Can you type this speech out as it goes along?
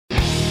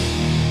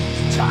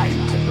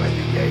Time to play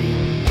the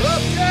game.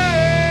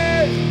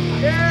 Okay!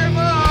 Game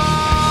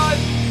on!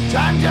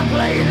 Time to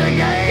play the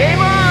game. Game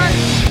on!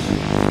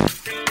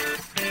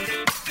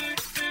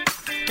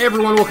 Hey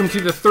everyone, welcome to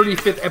the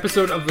 35th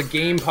episode of the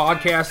Game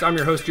Podcast. I'm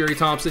your host, Jerry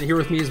Thompson. Here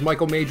with me is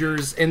Michael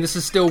Majors, and this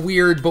is still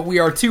weird, but we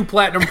are two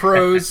Platinum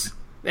Pros,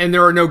 and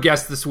there are no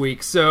guests this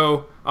week.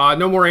 So,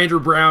 no more Andrew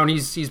Brown.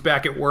 He's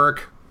back at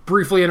work.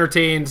 Briefly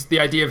entertained the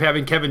idea of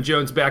having Kevin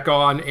Jones back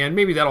on, and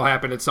maybe that'll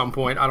happen at some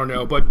point. I don't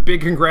know. But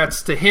big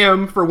congrats to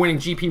him for winning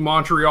GP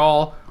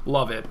Montreal.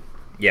 Love it.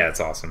 Yeah,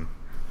 it's awesome.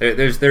 There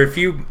are a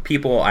few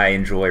people I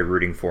enjoy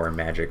rooting for in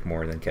Magic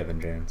more than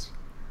Kevin Jones.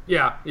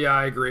 Yeah,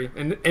 I agree.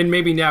 And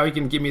maybe now he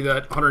can give me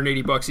that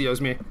 $180 he owes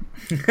me.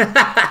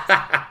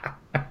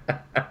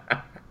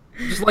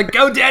 Just like,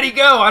 go daddy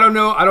go. I don't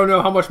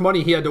know how much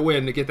money he had to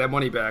win to get that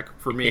money back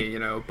for me,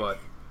 but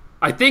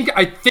I think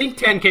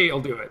 10K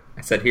will do it.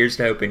 I said, here's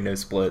to hoping no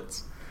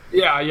splits.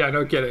 Yeah,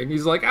 no kidding.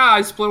 He's like,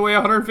 I split away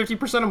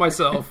 150% of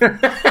myself.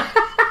 It's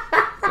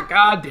like,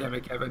 God damn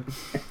it, Kevin.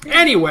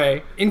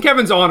 Anyway, in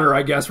Kevin's honor,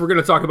 I guess, we're going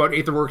to talk about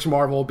Aetherworks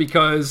Marvel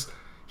because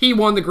he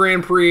won the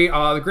Grand Prix.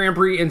 The Grand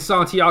Prix in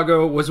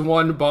Santiago was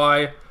won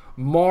by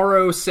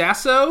Mauro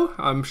Sasso.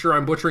 I'm sure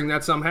I'm butchering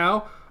that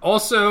somehow.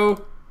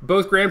 Also,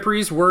 both Grand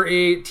Prix were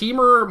a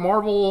Teamer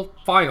Marvel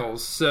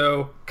finals,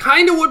 so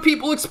kind of what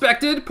people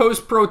expected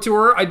post-Pro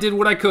Tour. I did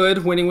what I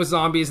could, winning with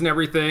zombies and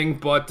everything,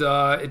 but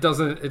it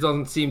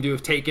doesn't seem to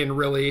have taken,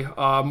 really.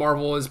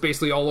 Marvel is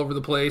basically all over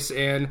the place,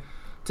 and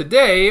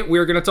today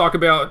we're going to talk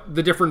about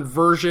the different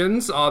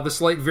versions, the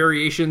slight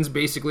variations.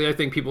 Basically, I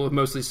think people have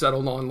mostly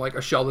settled on like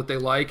a shell that they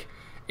like,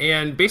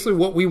 and basically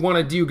what we want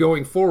to do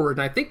going forward.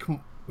 And I think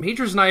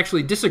Majors and I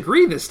actually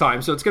disagree this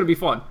time, so it's going to be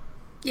fun.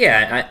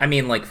 Yeah, I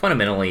mean, like,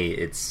 fundamentally,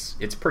 it's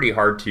pretty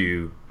hard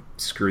to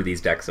screw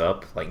these decks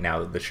up, like, now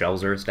that the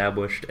shells are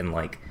established, and,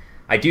 like,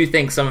 I do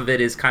think some of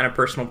it is kind of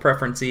personal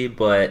preference-y,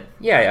 but,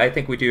 yeah, I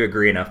think we do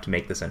agree enough to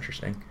make this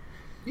interesting.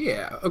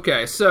 Yeah,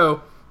 okay,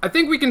 so I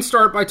think we can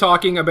start by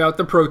talking about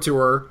the Pro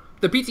Tour.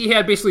 The PT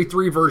had basically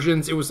three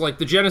versions. It was like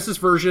the Genesis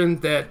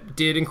version that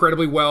did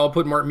incredibly well,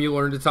 put Martin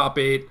Mueller into top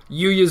 8.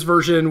 Yuya's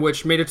version,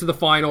 which made it to the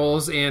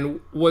finals and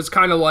was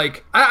kind of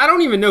like, I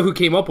don't even know who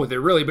came up with it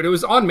really, but it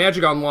was on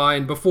Magic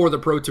Online before the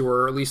Pro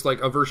Tour, or at least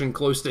like a version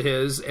close to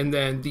his. And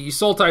then the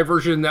Sultai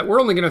version that we're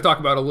only going to talk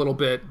about a little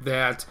bit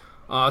that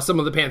some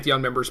of the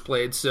Pantheon members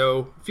played.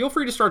 So feel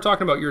free to start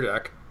talking about your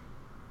deck.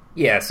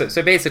 Yeah,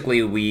 so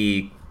basically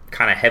we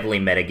kind of heavily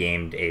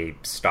metagamed a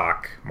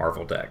stock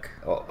Marvel deck.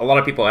 A lot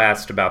of people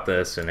asked about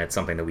this, and it's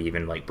something that we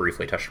even like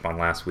briefly touched upon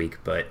last week,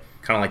 but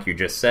kind of like you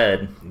just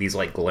said, these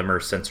like Glimmer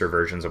Sensor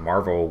versions of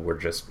Marvel were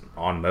just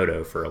on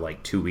Moto for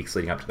like 2 weeks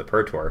leading up to the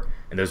Pro Tour,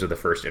 and those are the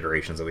first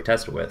iterations that we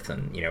tested with,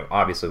 and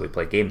obviously we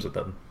played games with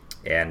them,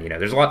 and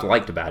there's a lot to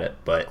like about it,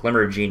 but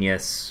Glimmer of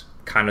Genius,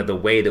 kind of the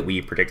way that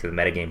we predicted the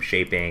metagame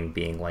shaping,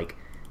 being like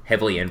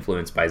heavily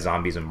influenced by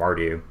zombies and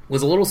Mardu,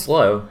 was a little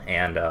slow,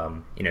 and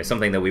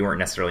something that we weren't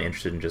necessarily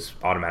interested in just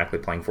automatically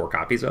playing 4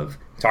 copies of.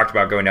 Talked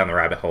about going down the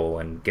rabbit hole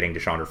and getting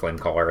Deshandra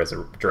Flamecaller as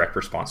a direct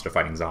response to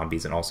fighting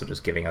zombies, and also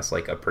just giving us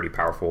like a pretty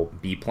powerful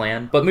B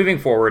plan. But moving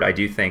forward, I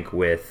do think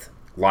with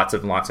lots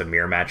of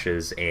mirror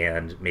matches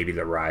and maybe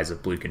the rise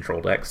of blue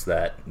control decks,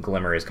 that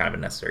Glimmer is kind of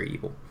a necessary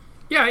evil.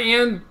 Yeah,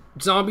 and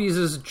zombies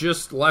is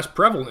just less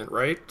prevalent,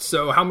 right?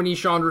 So how many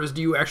Chandras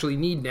do you actually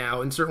need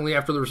now? And certainly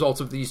after the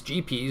results of these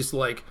GPs,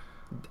 like,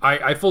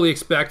 I fully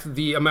expect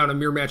the amount of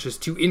mirror matches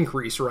to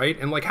increase, right?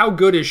 And like, how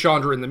good is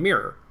Chandra in the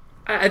mirror?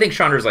 I think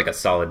Chandra is like a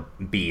solid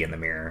B in the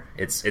mirror.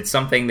 It's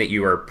something that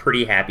you are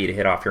pretty happy to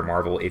hit off your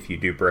Marvel if you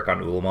do brick on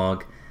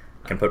Ulamog.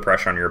 It can put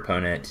pressure on your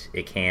opponent.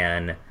 It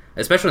can,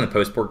 especially in the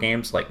post-board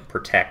games, like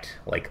protect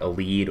like a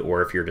lead,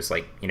 or if you're just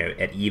like,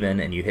 at even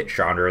and you hit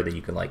Chandra, then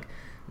you can like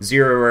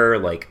zero-er,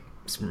 like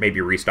maybe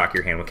restock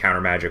your hand with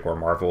Counter Magic or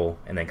Marvel,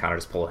 and then kind of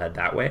just pull ahead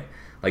that way.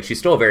 Like, she's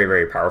still a very,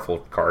 very powerful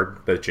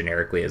card, both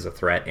generically as a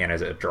threat and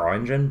as a draw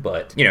engine,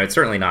 but, it's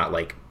certainly not,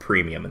 like,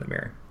 premium in the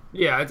mirror.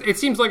 Yeah, it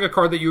seems like a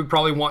card that you would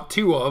probably want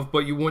 2 of,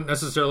 but you wouldn't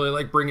necessarily,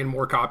 like, bring in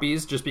more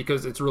copies just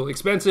because it's really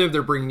expensive.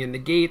 They're bringing in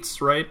negates,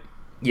 right?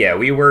 Yeah,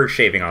 we were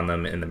shaving on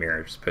them in the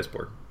mirrors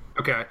post-board.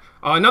 Okay.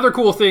 Another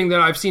cool thing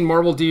that I've seen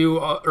Marvel do,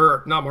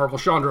 or not Marvel,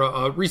 Chandra,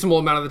 a reasonable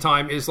amount of the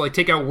time is, like,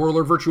 take out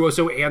Whirler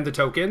Virtuoso and the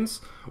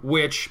tokens,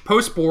 which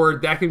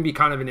post-board, that can be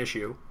kind of an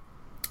issue.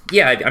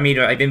 Yeah, I mean,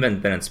 I've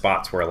even been in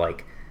spots where,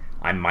 like,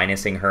 I'm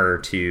minusing her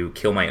to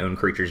kill my own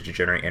creatures to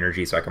generate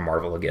energy so I can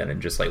Marvel again, and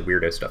just, like,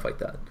 weirdo stuff like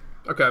that.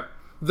 Okay.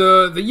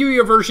 The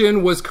Yuya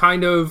version was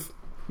kind of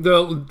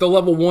the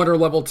level 1 or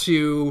level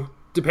 2,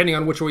 depending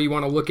on which way you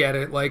want to look at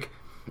it. Like,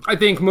 I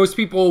think most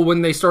people,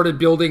 when they started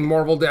building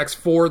Marvel decks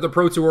for the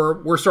Pro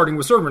Tour, were starting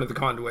with Servant of the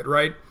Conduit,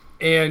 right?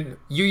 And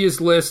Yuya's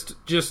list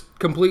just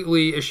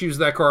completely issues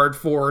that card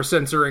for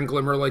Sensor and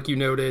Glimmer, like you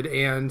noted,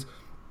 and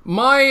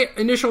my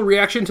initial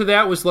reaction to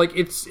that was like,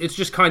 it's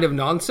just kind of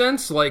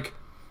nonsense. Like,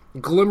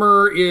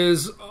 Glimmer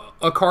is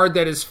a card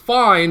that is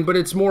fine, but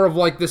it's more of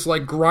like this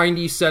like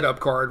grindy setup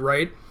card,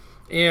 right?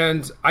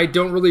 And I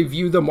don't really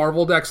view the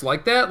Marvel decks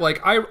like that. Like,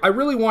 I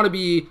really want to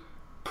be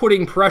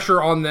putting pressure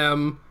on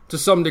them to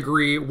some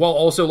degree while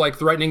also like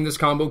threatening this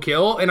combo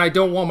kill. And I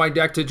don't want my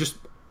deck to just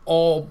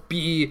all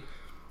be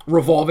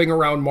revolving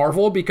around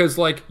Marvel, because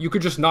like you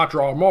could just not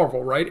draw a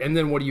Marvel, right? And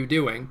then what are you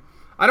doing?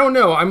 I don't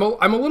know. I'm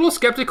a little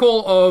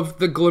skeptical of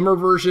the Glimmer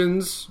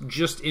versions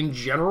just in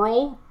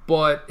general,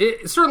 but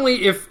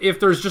certainly if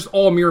there's just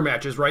all mirror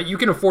matches, right? You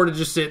can afford to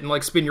just sit and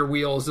like spin your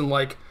wheels and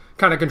like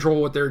kind of control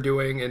what they're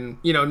doing, and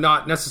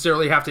not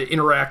necessarily have to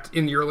interact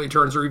in the early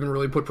turns or even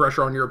really put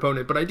pressure on your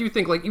opponent. But I do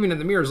think like even in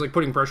the mirrors, like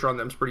putting pressure on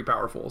them is pretty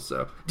powerful.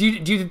 So do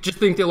you just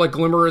think that like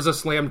Glimmer is a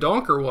slam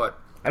dunk or what?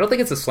 I don't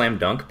think it's a slam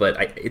dunk, but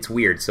it's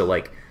weird. So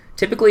like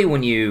typically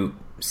when you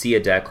see a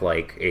deck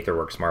like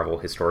Aetherworks Marvel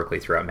historically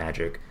throughout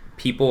Magic,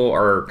 people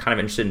are kind of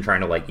interested in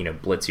trying to like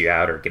blitz you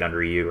out or get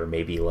under you or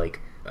maybe like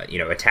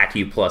attack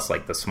you plus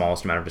like the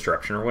smallest amount of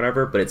disruption or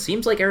whatever. But it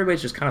seems like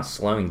everybody's just kind of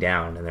slowing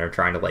down and they're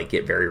trying to like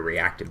get very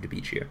reactive to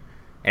beat you.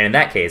 And in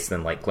that case,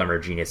 then like Glimmer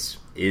Genius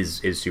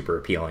is super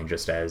appealing,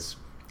 just as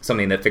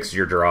something that fixes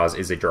your draws,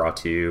 is a draw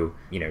to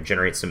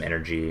generates some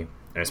energy,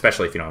 and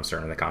especially if you don't have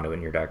Stern in the Conduit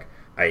in your deck.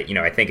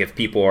 I think if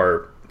people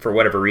are, for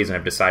whatever reason,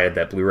 have decided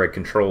that blue-red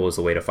control is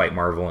the way to fight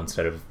Marvel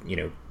instead of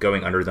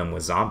going under them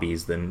with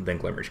zombies, then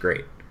Glimmer's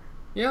great.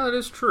 Yeah, that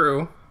is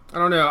true. I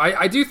don't know.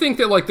 I do think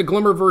that like the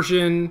Glimmer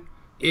version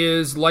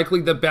is likely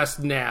the best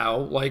now.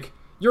 Like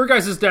your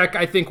guys' deck,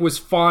 I think, was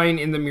fine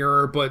in the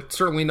mirror, but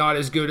certainly not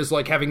as good as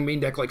like having main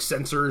deck like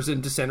Censors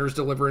and Dissenters,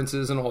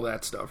 Deliverances, and all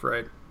that stuff,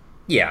 right?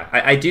 Yeah,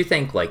 I do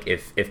think like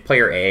if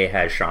player A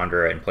has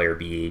Chandra and player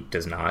B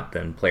does not,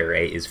 then player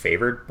A is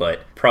favored,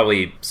 but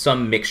probably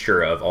some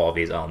mixture of all of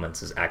these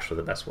elements is actually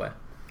the best way.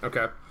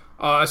 Okay.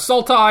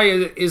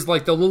 Sultai is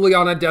like the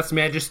Liliana Death's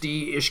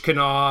Majesty,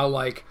 Ishkana,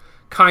 like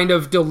kind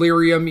of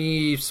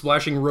delirium-y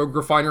splashing Rogue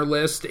Refiner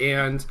list,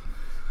 and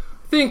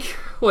I think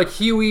like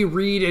Huey,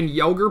 Reed, and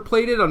Yelger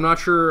played it. I'm not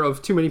sure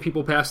of too many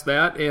people past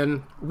that,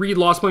 and Reed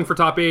lost playing for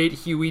top 8.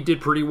 Huey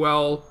did pretty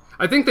well.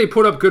 I think they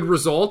put up good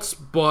results,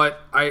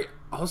 but I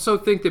also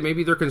think that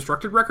maybe their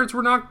constructed records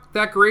were not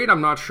that great.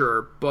 I'm not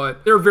sure,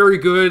 but they're very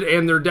good,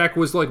 and their deck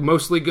was like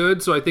mostly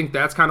good, so I think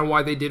that's kind of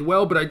why they did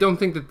well, but I don't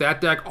think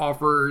that deck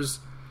offers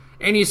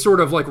any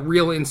sort of like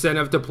real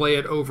incentive to play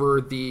it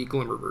over the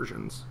Glimmer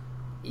versions.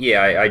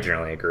 Yeah, I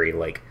generally agree.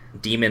 Like,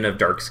 Demon of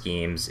Dark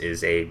Schemes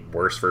is a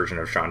worse version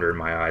of Chandra in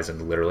my eyes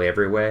in literally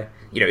every way.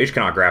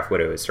 Ishkanah Graph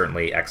Widow is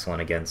certainly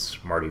excellent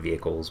against Mardu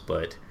vehicles,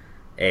 but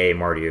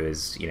Mardu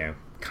is,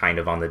 kind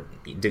of on the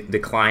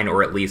decline,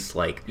 or at least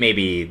like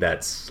maybe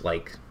that's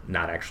like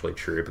not actually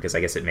true, because I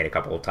guess it made a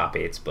couple of top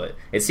 8s, but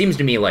it seems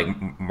to me like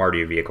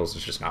Mardu vehicles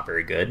is just not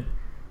very good.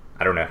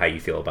 I don't know how you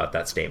feel about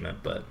that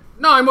statement, but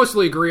no, I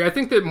mostly agree. I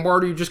think that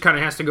Mardu just kind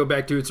of has to go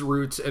back to its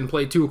roots and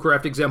play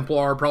Toolcraft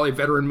Exemplar, probably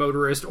Veteran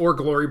Motorist, or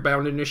Glory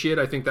Bound Initiate.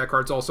 I think that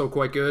card's also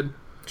quite good.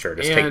 Sure,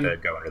 just take the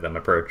go under them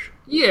approach.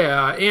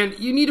 Yeah, and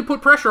you need to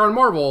put pressure on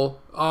Marvel.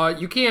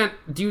 You can't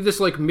do this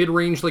like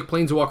mid-range like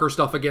Planeswalker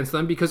stuff against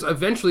them, because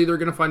eventually they're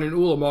going to find an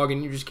Ulamog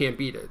and you just can't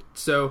beat it.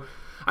 So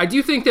I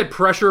do think that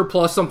pressure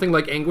plus something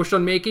like Anguished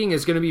Unmaking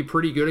is going to be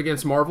pretty good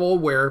against Marvel,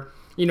 where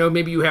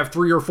maybe you have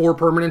 3 or 4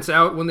 permanents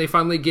out when they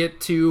finally get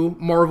to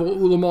Marvel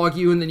Ulamog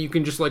you, and then you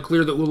can just like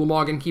clear the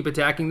Ulamog and keep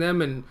attacking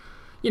them, and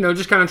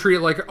just kind of treat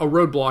it like a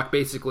roadblock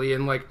basically.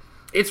 And like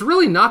it's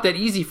really not that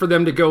easy for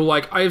them to go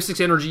like, I have 6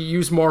 energy,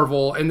 use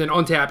Marvel, and then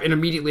untap and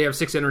immediately have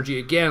 6 energy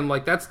again.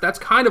 Like that's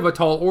kind of a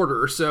tall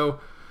order.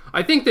 So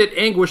I think that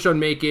Anguished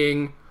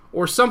Unmaking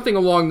or something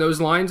along those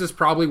lines is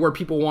probably where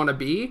people want to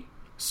be.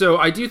 So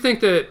I do think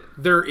that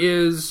there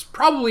is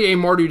probably a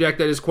Mardu deck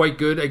that is quite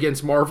good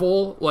against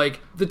Marvel. Like,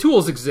 the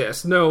tools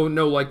exist. No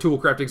like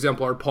Toolcraft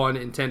Exemplar pun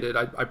intended.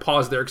 I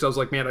paused there because I was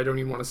like, man, I don't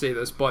even want to say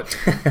this. But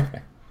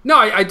no,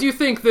 I do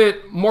think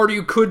that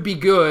Mardu could be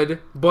good,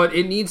 but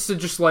it needs to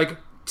just like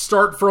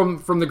start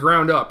from the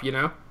ground up,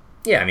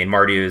 Yeah, I mean,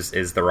 Mardu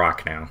is the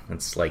rock now.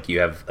 It's like you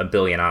have a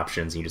billion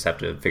options and you just have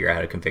to figure out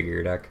how to configure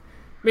your deck.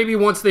 Maybe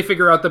once they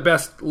figure out the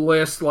best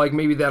list, like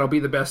maybe that'll be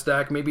the best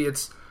deck. Maybe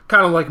it's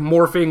kind of like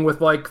morphing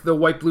with like the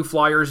White Blue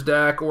Flyers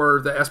deck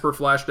or the Esper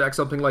Flash deck,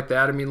 something like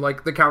that. I mean,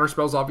 like the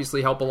counterspells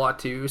obviously help a lot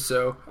too.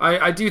 So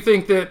I do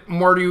think that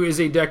Mardu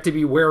is a deck to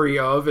be wary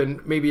of,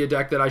 and maybe a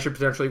deck that I should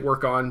potentially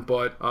work on.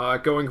 But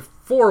going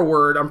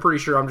forward, I'm pretty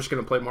sure I'm just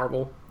going to play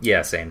Marvel.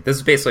 Yeah, same. This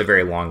is basically a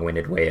very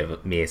long-winded way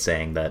of me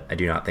saying that I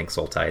do not think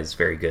Sultai is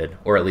very good,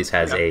 or at least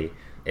has a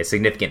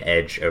significant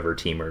edge over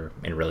Temur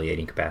in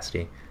reliating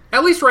capacity.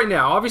 At least right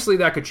now. Obviously,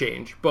 that could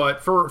change.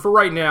 But for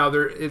right now,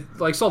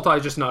 Sultai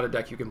is just not a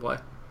deck you can play.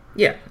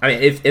 Yeah. I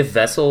mean, if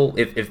Vessel,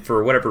 if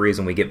for whatever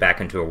reason we get back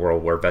into a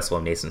world where Vessel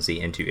of Nascency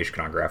into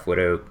Ishkanah Graph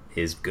Widow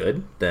is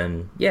good,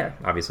 then yeah,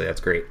 obviously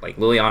that's great. Like,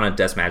 Liliana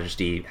Death's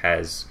Majesty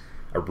has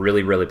a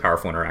really, really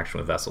powerful interaction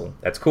with Vessel.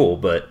 That's cool,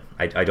 but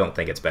I don't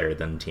think it's better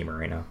than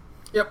Temur right now.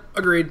 Yep,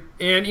 agreed.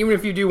 And even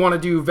if you do want to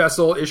do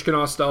Vessel,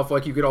 Ishkanah stuff,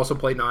 like, you could also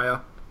play Naya,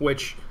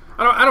 which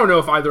I don't know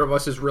if either of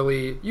us is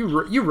really... You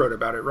wrote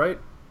about it, right?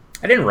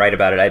 I didn't write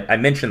about it. I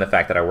mentioned the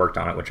fact that I worked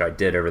on it, which I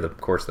did over the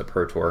course of the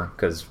Pro Tour,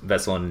 because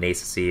Vessel and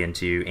Nascency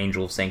into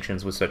Angel of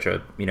Sanctions was such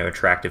a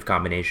attractive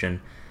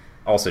combination.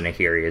 Also,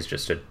 Nahiri is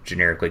just a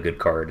generically good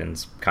card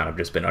and's kind of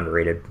just been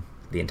underrated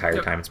the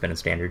entire time it's been in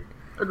Standard.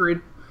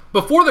 Agreed.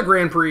 Before the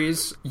Grand Prix,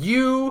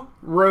 you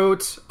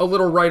wrote a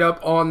little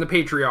write-up on the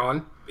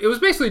Patreon. It was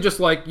basically just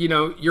like,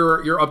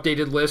 your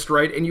updated list,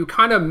 right? And you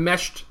kind of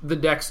meshed the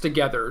decks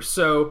together.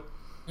 So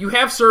you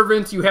have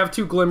Servant, you have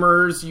 2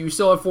 Glimmers, you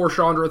still have 4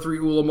 Chandra, 3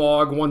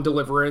 Ulamog, 1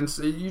 Deliverance.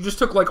 You just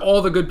took like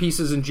all the good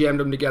pieces and jammed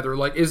them together.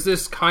 Like, is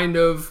this kind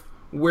of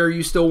where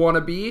you still want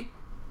to be?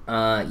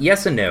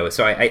 Yes and no.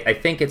 So I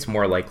think it's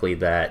more likely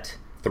that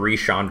 3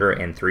 Chandra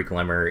and 3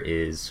 Glimmer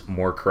is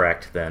more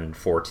correct than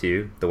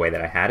 4-2, the way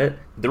that I had it.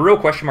 The real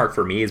question mark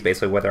for me is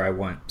basically whether I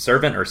want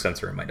Servant or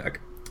Censor in my deck.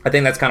 I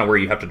think that's kind of where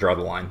you have to draw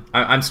the line.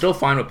 I'm still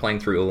fine with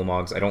playing 3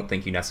 Ulamogs. I don't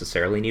think you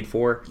necessarily need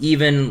 4.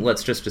 Even,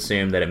 let's just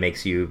assume that it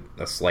makes you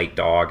a slight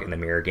dog in the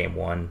mirror game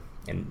 1.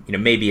 And,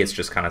 maybe it's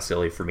just kind of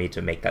silly for me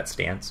to make that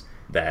stance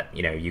that,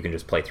 you can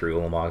just play 3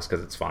 Ulamogs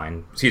because it's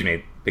fine.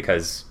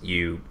 Because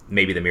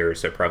maybe the mirror is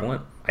so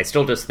prevalent. I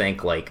still just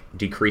think, like,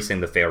 decreasing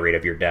the fail rate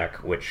of your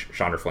deck, which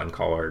Chandra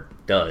Flamecaller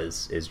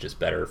does, is just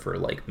better for,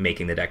 like,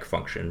 making the deck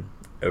function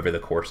over the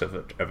course of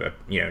an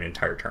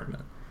entire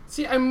tournament.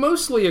 See, I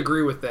mostly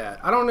agree with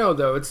that. I don't know,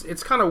 though.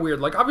 It's kind of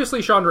weird. Like,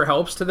 obviously Chandra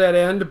helps to that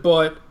end,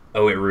 but...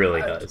 Oh, it really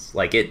does.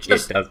 Like, it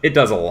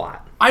does a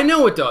lot. I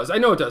know it does.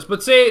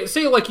 But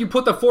say like, you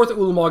put the 4th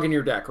Ulamog in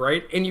your deck,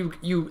 right? And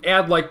you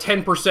add, like,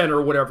 10%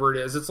 or whatever it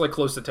is. It's, like,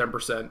 close to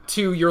 10%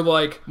 to your,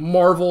 like,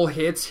 Marvel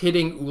hits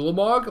hitting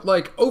Ulamog.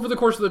 Like, over the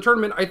course of the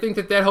tournament, I think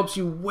that helps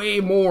you way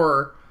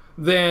more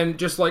than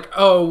just like,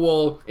 oh,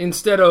 well,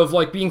 instead of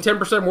like being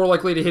 10% more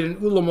likely to hit an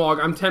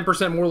Ulamog, I'm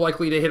 10% more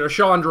likely to hit a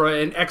Chandra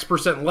and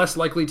X% less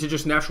likely to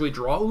just naturally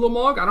draw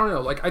Ulamog. I don't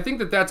know. Like, I think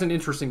that that's an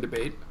interesting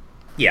debate.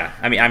 Yeah,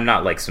 I mean, I'm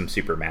not like some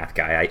super math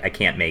guy. I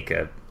can't make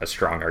a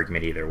strong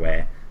argument either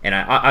way. And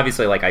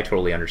obviously, like, I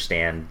totally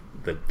understand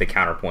the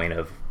counterpoint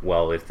of,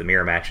 well, if the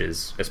mirror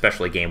matches,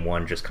 especially game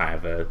 1, just kind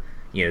of a,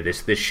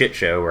 this shit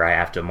show where I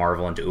have to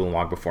Marvel into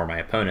Ulamog before my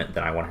opponent,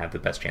 then I want to have the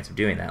best chance of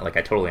doing that. Like,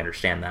 I totally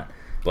understand that.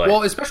 But,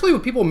 well, especially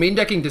with people main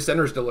decking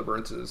Dissenter's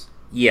Deliverances.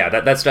 Yeah,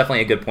 that's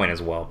definitely a good point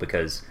as well,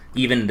 because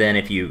even then,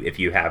 if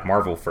you have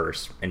Marvel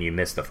first and you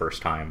miss the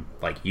first time,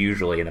 like,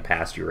 usually in the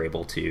past you were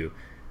able to,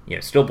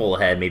 still pull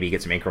ahead, maybe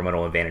get some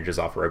incremental advantages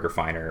off Rogue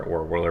Refiner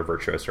or Whirler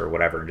Virtuoso or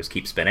whatever, and just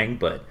keep spinning.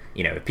 But,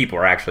 if people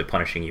are actually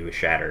punishing you with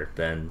Shatter,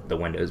 then the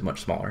window is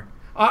much smaller.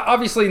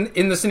 Obviously,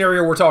 in the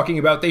scenario we're talking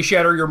about, they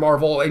shatter your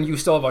Marvel and you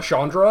still have a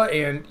Chandra,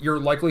 and you're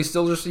likely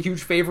still just a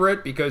huge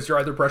favorite because you're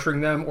either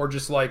pressuring them or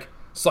just, like,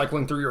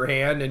 cycling through your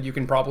hand, and you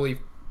can probably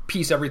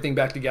piece everything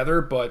back together.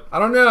 But I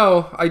don't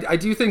know. I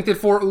do think that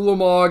 4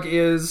 Ulamog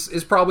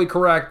is probably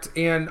correct,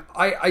 and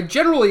I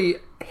generally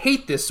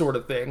hate this sort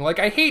of thing. Like,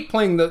 I hate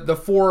playing the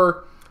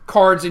 4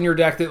 cards in your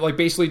deck that, like,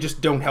 basically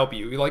just don't help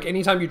you. Like,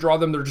 anytime you draw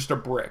them, they're just a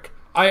brick.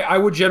 I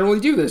would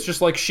generally do this,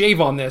 just, like, shave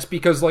on this,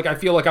 because, like, I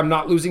feel like I'm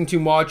not losing too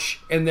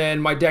much, and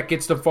then my deck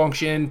gets to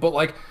function. But,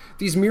 like,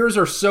 these mirrors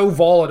are so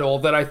volatile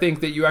that I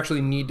think that you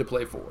actually need to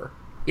play 4.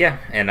 Yeah,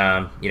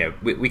 and,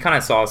 we kind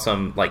of saw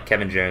some, like,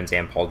 Kevin Jones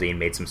and Paul Dean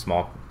made some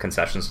small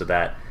concessions to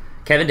that.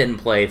 Kevin didn't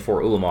play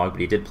 4 Ulamog,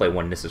 but he did play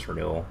 1 Nissus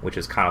Renewal, which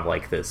is kind of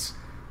like this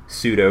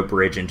pseudo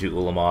bridge into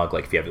Ulamog.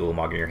 Like, if you have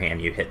Ulamog in your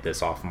hand, you hit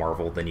this off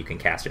Marvel, then you can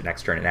cast it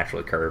next turn, it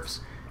naturally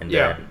curves. And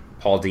then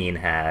Paul Dean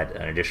had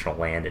an additional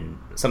land, and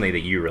something that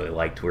you really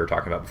liked, we were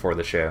talking about before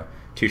the show,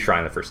 2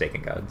 Shrine of the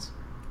Forsaken Gods.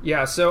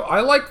 Yeah, so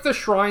I like the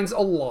Shrines a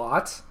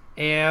lot,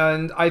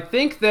 and I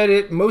think that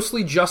it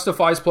mostly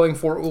justifies playing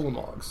 4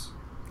 Ulamogs.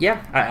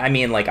 Yeah, I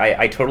mean, like,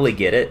 I totally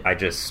get it.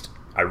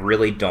 I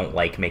really don't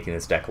like making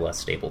this deck less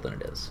stable than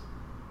it is.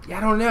 Yeah,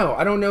 I don't know.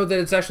 I don't know that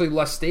it's actually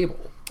less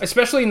stable.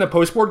 Especially in the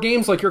post-board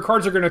games, like, your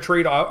cards are going to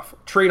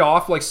trade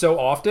off, like, so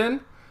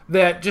often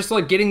that just,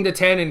 like, getting to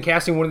 10 and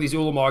casting one of these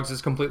Ulamogs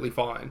is completely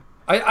fine.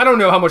 I don't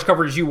know how much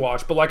coverage you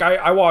watch, but, like,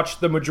 I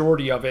watched the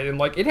majority of it, and,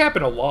 like, it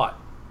happened a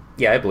lot.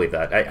 Yeah, I believe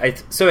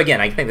that. So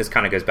again, I think this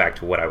kind of goes back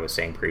to what I was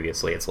saying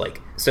previously. It's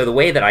like, so the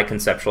way that I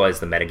conceptualize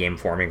the metagame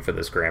forming for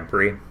this Grand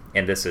Prix,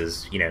 and this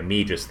is,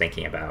 me just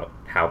thinking about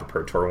how the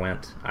Pro Tour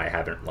went. I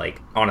haven't,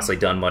 like, honestly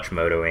done much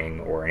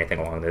motoing or anything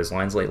along those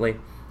lines lately.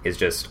 Is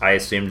just, I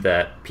assumed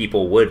that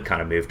people would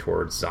kind of move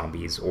towards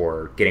zombies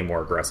or getting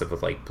more aggressive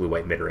with, like,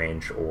 blue-white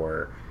mid-range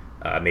or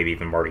maybe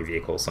even Marty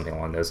vehicles, something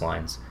along those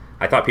lines.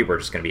 I thought people were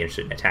just going to be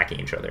interested in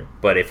attacking each other.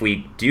 But if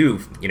we do,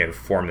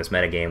 form this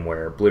metagame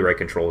where blue-red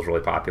control is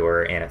really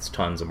popular and it's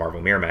tons of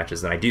Marvel Mirror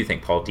matches, then I do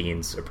think Paul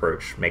Dean's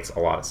approach makes a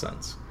lot of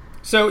sense.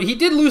 So he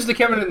did lose to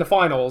Kevin in the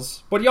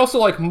finals, but he also,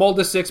 like, mulled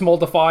to 6, mulled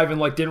to 5, and,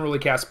 like, didn't really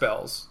cast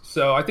spells.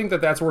 So I think that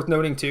that's worth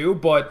noting too.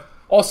 But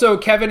also,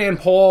 Kevin and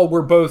Paul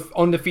were both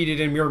undefeated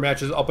in mirror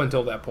matches up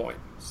until that point.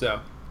 So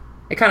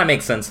it kind of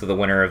makes sense that the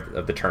winner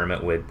of the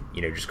tournament would,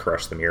 just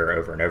crush the mirror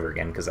over and over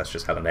again, because that's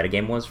just how the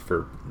metagame was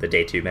for the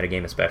day 2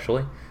 metagame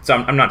especially. So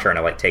I'm not trying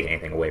to, like, take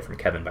anything away from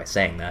Kevin by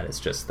saying that. It's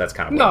just, that's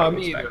kind of what I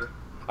me either.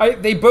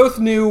 They both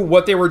knew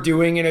what they were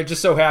doing, and it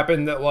just so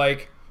happened that,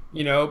 like,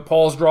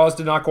 Paul's draws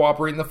did not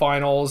cooperate in the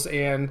finals,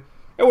 and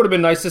it would have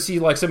been nice to see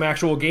like some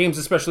actual games,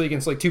 especially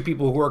against like two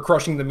people who are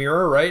crushing the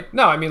mirror, right?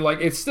 No, I mean,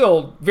 like, it's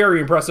still very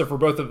impressive for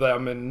both of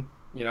them, and,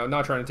 you know,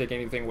 not trying to take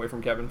anything away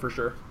from Kevin for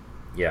sure.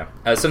 Yeah.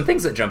 Some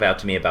things that jump out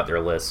to me about their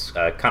lists,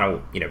 kind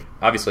of, you know,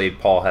 obviously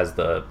Paul has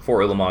the 4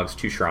 Ulamogs,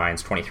 2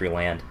 Shrines, 23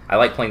 land. I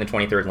like playing the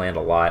 23rd land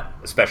a lot,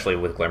 especially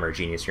with Glimmer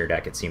Genius in your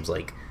deck. It seems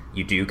like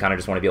you do kind of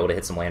just want to be able to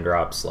hit some land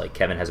drops. Like,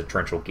 Kevin has a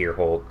Torrential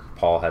Gearhulk,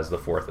 Paul has the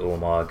 4th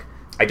Ulamog.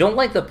 I don't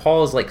like that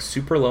Paul is, like,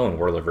 super low in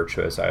Whirler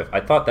Virtuoso. I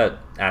thought that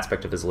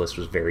aspect of his list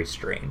was very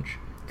strange.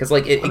 Because,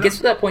 like, it gets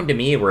to that point to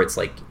me where it's,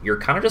 like, you're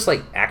kind of just,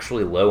 like,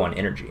 actually low on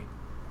energy.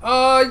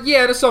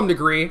 Yeah, to some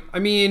degree. I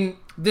mean,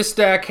 this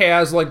deck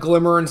has, like,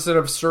 Glimmer instead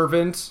of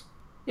Servant.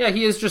 Yeah,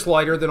 he is just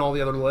lighter than all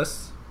the other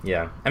lists.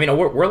 Yeah. I mean,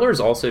 Whirler is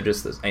also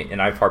just this,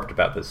 and I've harped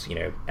about this, you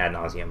know, ad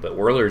nauseum, but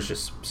Whirler is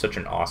just such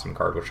an awesome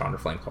card with Chandra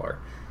Flamecaller.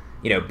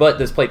 You know, but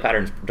those play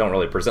patterns don't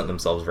really present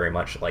themselves very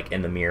much, like,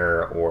 in the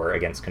mirror or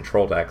against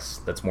control decks.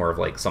 That's more of,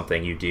 like,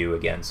 something you do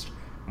against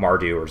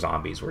Mardu or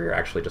zombies, where you're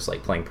actually just,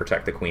 like, playing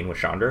Protect the Queen with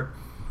Chandra.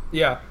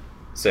 Yeah.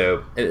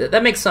 So,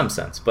 that makes some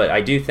sense, but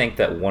I do think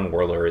that one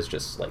Whirler is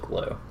just, like,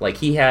 low. Like,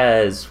 he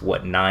has,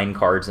 9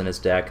 cards in his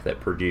deck that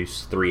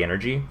produce 3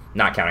 energy,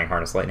 not counting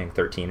Harness Lightning,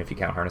 13 if you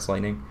count Harness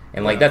Lightning.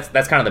 And, like,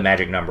 that's kind of the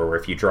magic number, where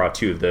if you draw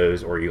 2 of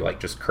those, or you,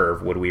 like, just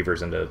curve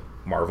Woodweavers into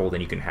Marvel,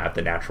 then you can have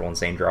the natural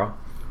Insane draw.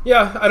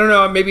 Yeah, I don't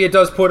know. Maybe it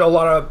does put a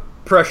lot of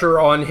pressure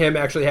on him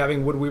actually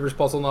having Woodweaver's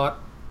Puzzle Knot.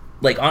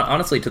 Like,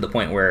 honestly, to the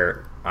point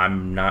where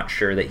I'm not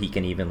sure that he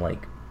can even,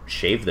 like,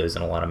 shave those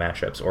in a lot of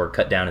matchups or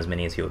cut down as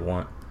many as he would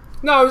want.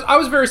 No, I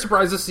was very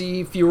surprised to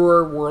see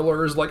fewer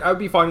Whirlers. Like, I would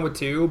be fine with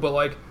 2, but,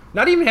 like,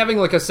 not even having,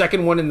 like, a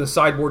second one in the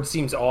sideboard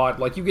seems odd.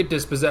 Like, you get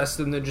Dispossessed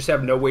and then just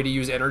have no way to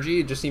use energy.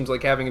 It just seems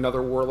like having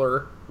another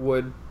Whirler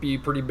would be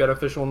pretty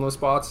beneficial in those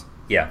spots.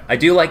 Yeah, I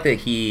do like that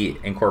he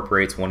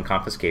incorporates 1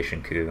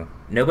 Confiscation Coup.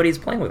 Nobody's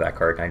playing with that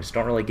card, and I just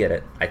don't really get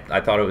it.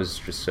 I thought it was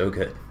just so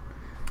good.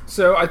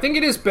 So, I think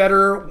it is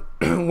better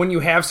when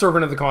you have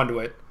Servant of the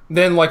Conduit.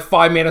 Then, like,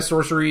 5 mana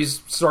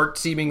sorceries start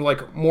seeming,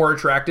 like, more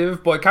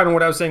attractive. But kind of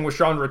what I was saying with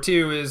Chandra,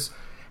 too, is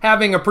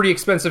having a pretty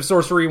expensive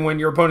sorcery when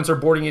your opponents are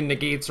boarding in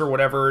negates or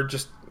whatever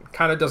just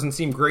kind of doesn't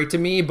seem great to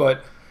me.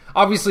 But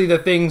obviously the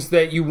things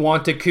that you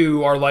want to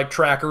coup are, like,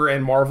 Tracker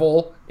and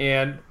Marvel.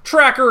 And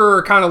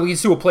Tracker kind of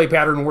leads to a play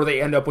pattern where they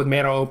end up with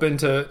mana open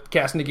to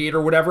cast negate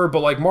or whatever.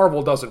 But, like,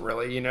 Marvel doesn't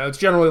really, you know. It's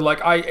generally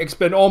like, I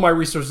expend all my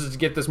resources to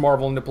get this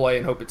Marvel into play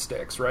and hope it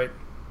sticks, right?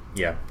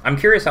 Yeah. I'm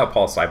curious how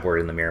Paul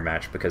sideboarded in the mirror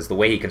match, because the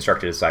way he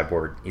constructed his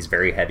sideboard, he's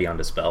very heavy on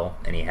Dispel,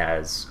 and he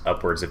has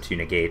upwards of 2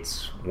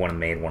 negates, 1 in the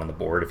main, 1 on the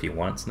board if he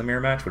wants in the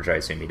mirror match, which I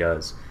assume he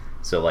does.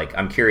 So, like,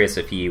 I'm curious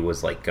if he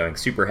was, like, going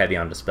super heavy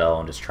on Dispel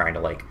and just trying to,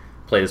 like,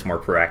 play this more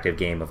proactive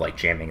game of, like,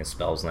 jamming his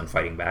spells and then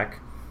fighting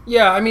back.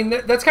 Yeah, I mean,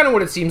 that's kind of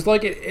what it seems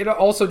like. It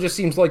also just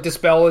seems like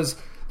Dispel is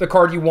the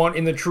card you want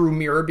in the true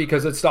mirror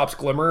because it stops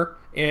Glimmer.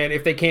 And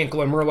if they can't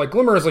Glimmer, like,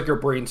 Glimmer is like your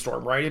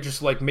Brainstorm, right? It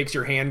just, like, makes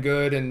your hand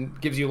good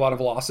and gives you a lot of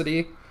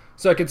velocity.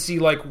 So I could see,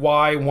 like,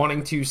 why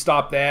wanting to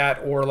stop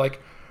that, or,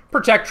 like,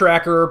 protect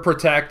Tracker,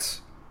 protect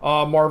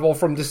Marvel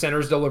from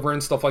Dissenter's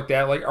Deliverance, stuff like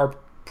that, like, are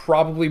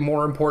probably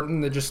more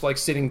important than just, like,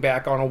 sitting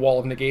back on a wall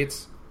of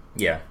negates.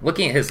 Yeah.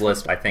 Looking at his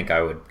list, I think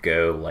I would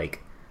go,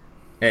 like,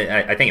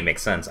 I think it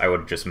makes sense. I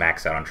would just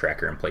max out on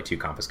Tracker and play 2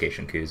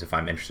 Confiscation Coups if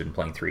I'm interested in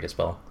playing 3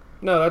 Dispel.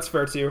 No, that's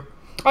fair, too.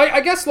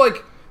 I guess,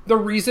 like, the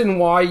reason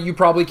why you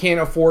probably can't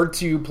afford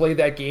to play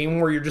that game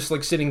where you're just,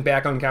 like, sitting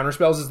back on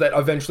counterspells is that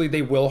eventually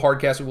they will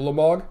hardcast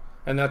Ulamog,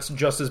 and that's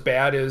just as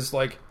bad as,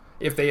 like,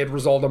 if they had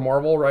resolved a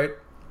Marvel, right?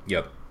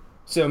 Yep.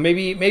 So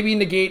maybe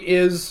Negate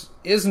is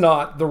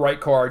not the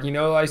right card, you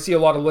know? I see a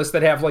lot of lists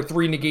that have, like,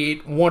 3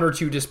 Negate, 1 or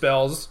 2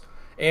 Dispels,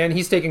 and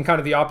he's taking kind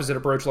of the opposite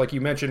approach, like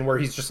you mentioned, where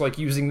he's just, like,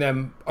 using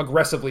them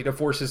aggressively to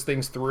force his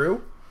things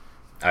through.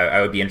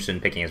 I would be interested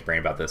in picking his brain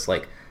about this,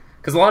 like,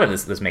 because a lot of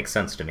this makes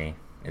sense to me.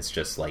 It's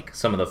just, like,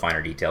 some of the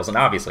finer details. And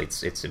obviously,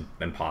 it's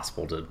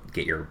impossible to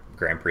get your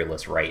Grand Prix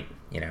list right,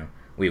 you know?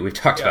 We've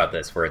talked about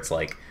this, where it's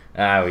like,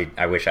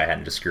 I wish I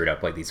hadn't just screwed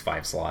up, like, these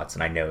 5 slots,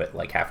 and I know it,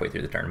 like, halfway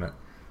through the tournament.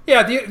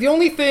 Yeah, the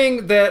only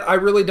thing that I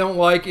really don't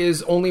like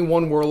is only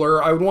 1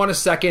 Whirler. I would want a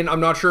second.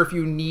 I'm not sure if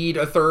you need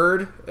a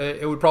third.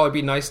 It would probably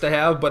be nice to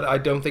have, but I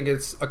don't think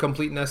it's a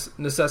complete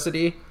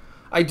necessity.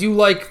 I do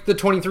like the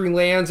 23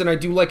 lands, and I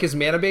do like his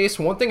mana base.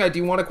 One thing I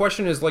do want to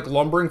question is, like,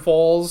 Lumbering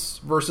Falls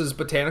versus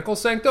Botanical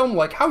Sanctum.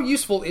 Like, how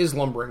useful is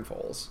Lumbering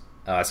Falls?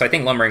 So I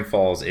think Lumbering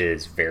Falls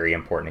is very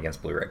important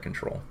against blue-red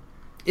control.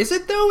 Is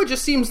it, though? It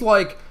just seems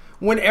like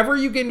whenever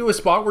you get into a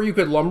spot where you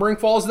could Lumbering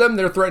Falls them,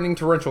 they're threatening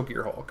Torrential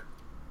Gearhulk.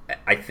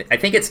 I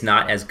think it's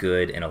not as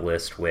good in a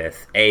list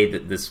with, A,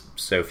 this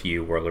so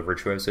few Whirler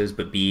Virtuosos,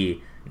 but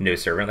B, no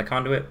Servant of the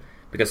Conduit.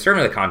 Because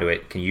Servant of the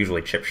Conduit can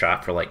usually chip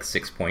shot for, like,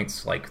 6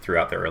 points, like,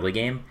 throughout the early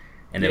game.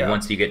 And then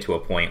once you get to a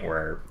point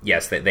where,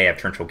 yes, they have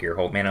Torrential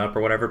Gearhulk mana up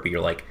or whatever, but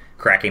you're, like,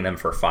 cracking them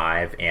for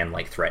 5 and,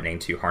 like, threatening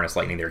to Harness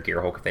Lightning their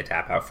Gearhulk if they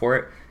tap out for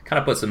it, kind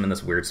of puts them in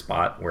this weird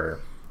spot where,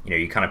 you know,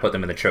 you kind of put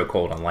them in the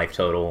chokehold on life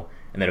total,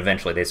 and then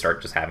eventually they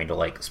start just having to,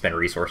 like, spend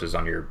resources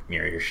on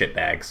your shit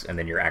bags, and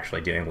then you're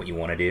actually doing what you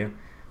want to do.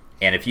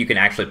 And if you can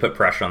actually put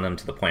pressure on them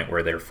to the point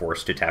where they're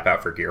forced to tap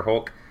out for Gear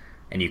Hulk,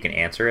 and you can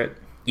answer it,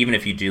 even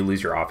if you do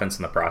lose your offense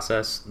in the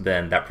process,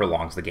 then that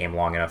prolongs the game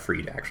long enough for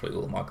you to actually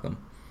Ulamog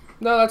them.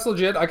 No, that's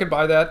legit. I could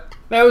buy that.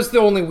 That was the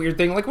only weird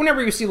thing. Like,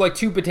 whenever you see, like,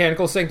 2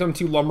 Botanical Sanctum,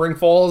 2 Lumbering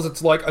Falls,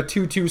 it's like a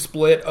 2-2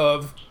 split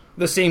of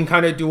the same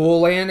kind of dual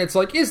land. It's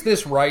like, is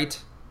this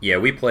right? Yeah,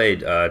 we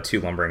played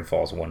 2 Lumbering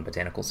Falls, 1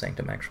 Botanical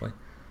Sanctum, actually.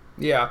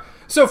 Yeah.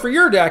 So for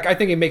your deck, I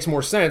think it makes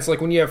more sense. Like,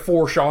 when you have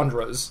 4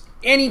 Chandras,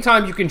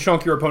 anytime you can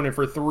chunk your opponent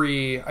for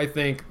 3, I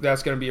think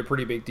that's going to be a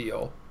pretty big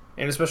deal.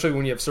 And especially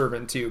when you have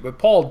Servant, too. But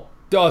Paul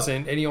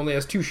doesn't, and he only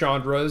has 2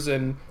 Chandras,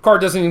 and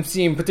card doesn't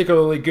seem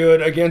particularly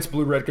good against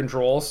blue-red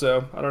control,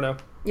 so I don't know.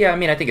 Yeah, I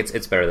mean, I think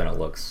it's better than it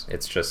looks.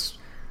 It's just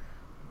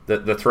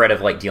the threat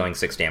of like dealing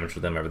 6 damage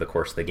with them over the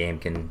course of the game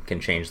can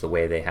change the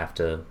way they have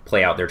to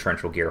play out their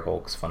Torrential Gear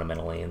Hulks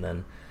fundamentally, and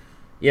then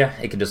yeah,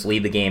 it can just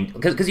lead the game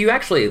because you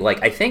actually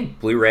like I think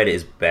blue-red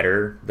is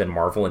better than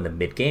Marvel in the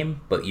mid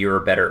game, but you're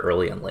better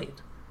early and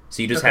late.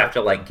 So you just have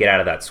to like get out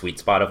of that sweet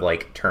spot of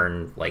like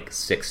turn like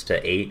 6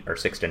 to 8 or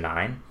 6 to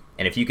 9.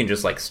 And if you can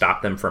just like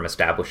stop them from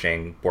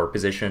establishing board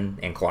position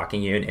and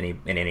clocking you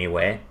in any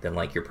way, then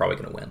like you're probably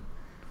going to win.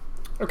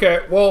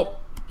 Okay,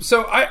 well,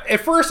 so at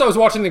first I was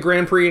watching the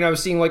Grand Prix and I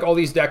was seeing like all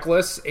these deck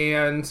lists,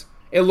 and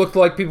it looked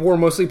like people were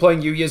mostly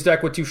playing Yuya's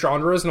deck with 2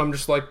 Chandras, and I'm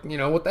just like, you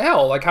know, what the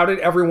hell? Like, how did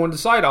everyone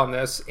decide on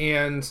this?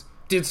 And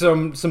did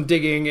some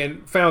digging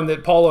and found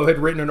that Paulo had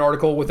written an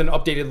article with an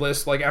updated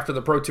list like after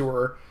the Pro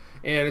Tour,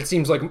 and it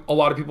seems like a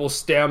lot of people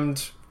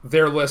stemmed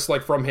their list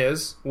like from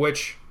his,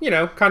 which, you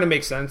know, kind of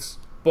makes sense.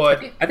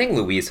 But I think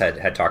Luis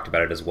had talked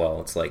about it as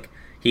well. It's like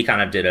he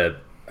kind of did a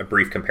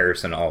brief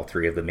comparison of all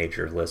 3 of the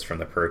major lists from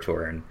the Pro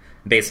Tour and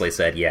basically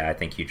said, yeah, I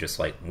think you just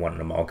like want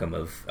an amalgam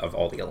of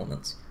all the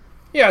elements.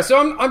 Yeah,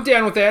 so I'm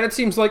down with that. It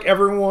seems like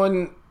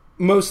everyone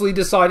mostly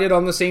decided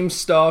on the same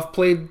stuff,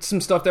 played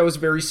some stuff that was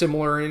very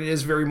similar, and it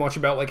is very much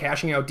about like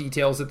hashing out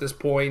details at this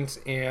point.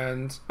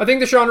 And I think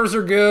the Chandras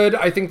are good.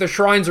 I think the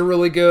Shrines are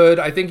really good.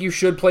 I think you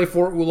should play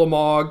 4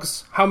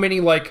 Ulamogs. How many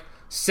like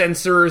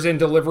sensors and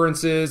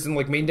deliverances and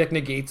like main deck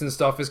negates and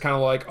stuff is kind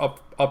of like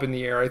up in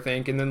the air, I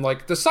think. And then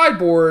like the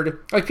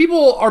sideboard, like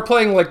people are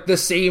playing like the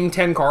same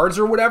 10 cards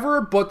or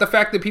whatever, but the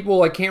fact that people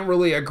like can't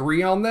really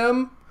agree on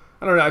them,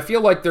 I don't know, I feel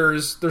like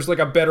there's like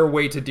a better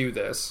way to do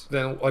this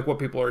than like what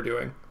people are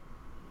doing.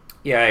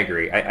 Yeah, I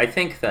agree. I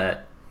think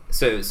that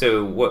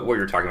so what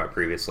you're talking about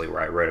previously,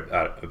 where I wrote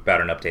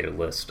about an updated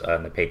list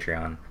on the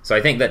Patreon. So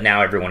I think that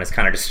now everyone has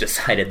kind of just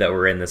decided that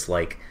we're in this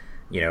like,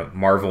 you know,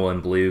 Marvel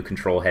and blue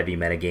control heavy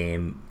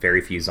metagame, very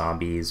few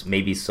zombies,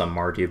 maybe some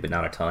Mardu, but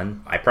not a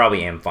ton. I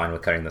probably am fine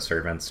with cutting the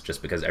servants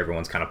just because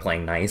everyone's kind of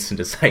playing nice and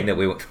deciding that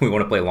we want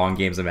to play long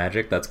games of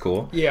Magic. That's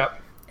cool. Yeah.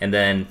 And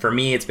then for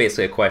me, it's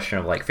basically a question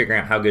of like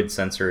figuring out how good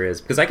Censor is,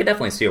 because I could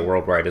definitely see a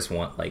world where I just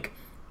want like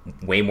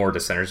way more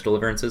Dissenters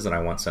deliverances than I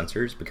want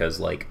Censors, because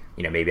like,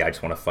 you know, maybe I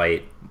just want to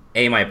fight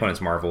A, my opponent's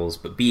Marvels,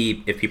 but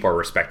B, if people are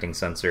respecting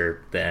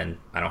Censor, then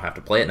I don't have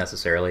to play it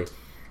necessarily.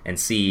 And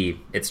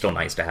C, it's still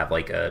nice to have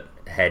like a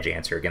hedge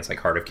answer against like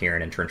Heart of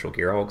Kiran and Torrential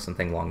Gear Hulk,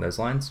 something along those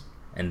lines.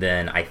 And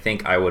then I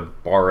think I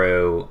would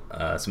borrow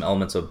some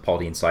elements of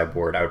Paldean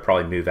sideboard. I would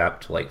probably move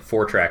up to like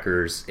 4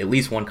 trackers, at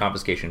least 1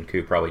 confiscation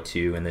coup, probably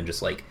 2, and then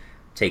just like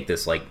take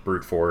this like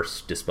brute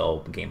force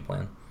dispel game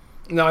plan.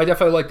 No, I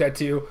definitely like that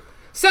too.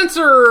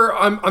 Censor,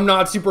 I'm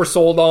not super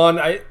sold on.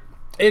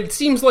 It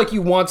seems like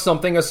you want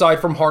something aside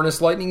from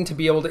Harness Lightning to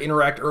be able to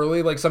interact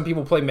early. Like, some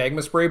people play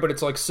Magma Spray, but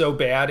it's like so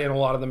bad in a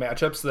lot of the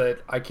matchups that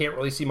I can't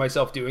really see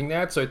myself doing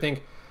that. So I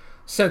think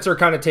Censor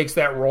kind of takes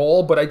that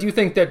role, but I do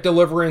think that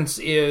Deliverance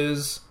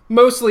is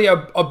mostly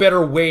a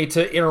better way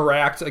to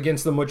interact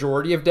against the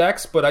majority of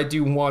decks, but I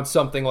do want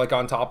something like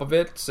on top of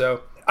it.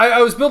 So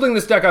I was building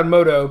this deck on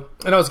Moto,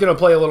 and I was going to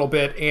play a little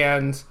bit,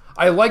 and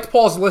I liked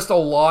Paul's list a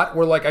lot,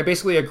 where like I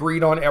basically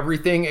agreed on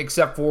everything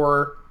except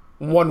for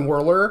 1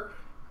 Whirler.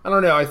 I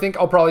don't know, I think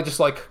I'll probably just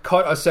like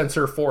cut a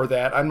Censor for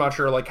that. I'm not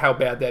sure like how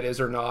bad that is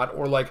or not,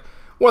 or like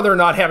whether or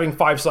not having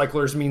 5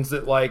 cyclers means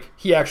that like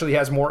he actually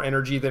has more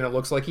energy than it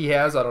looks like he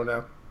has. I don't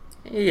know.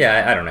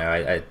 Yeah, I don't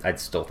know. I'd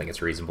still think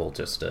it's reasonable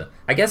just to...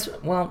 I guess,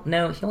 well,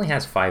 no, he only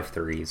has 5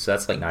 3s, so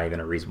that's like not even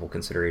a reasonable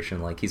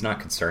consideration. Like, he's not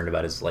concerned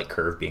about his like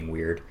curve being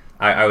weird.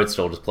 I would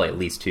still just play at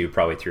least 2,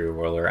 probably through a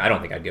Whirler. I don't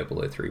think I'd go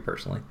below 3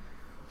 personally.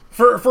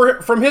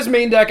 From his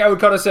main deck, I would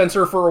cut a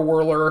Censor for a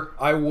Whirler.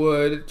 I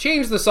would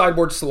change the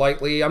sideboard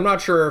slightly. I'm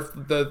not sure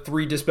if the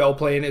 3 Dispel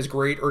plan is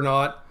great or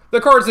not. The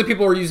cards that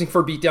people are using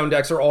for beatdown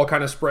decks are all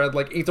kind of spread,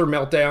 like Aether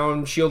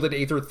Meltdown, Shielded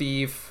Aether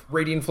Thief,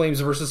 Radiant Flames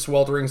versus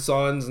Sweltering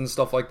Suns, and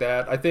stuff like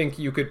that. I think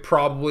you could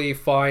probably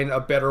find a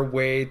better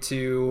way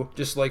to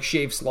just like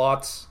shave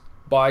slots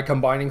by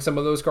combining some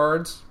of those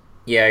cards.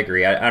 Yeah, I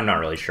agree. I'm not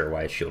really sure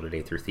why Shielded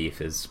Aether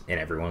Thief is in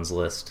everyone's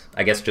list.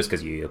 I guess just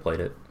because Yu-Gi-Oh played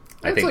it.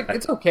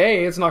 It's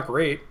okay. It's not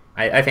great.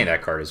 I think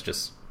that card is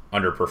just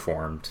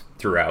underperformed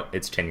throughout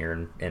its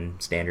tenure in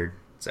Standard,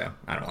 so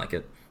I don't like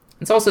it.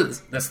 It's also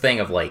this thing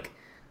of like,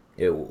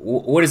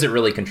 what is it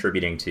really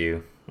contributing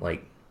to?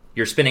 Like,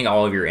 you're spending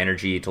all of your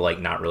energy to like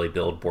not really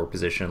build board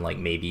position. Like,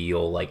 maybe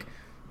you'll like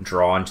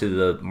draw into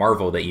the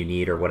Marvel that you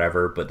need or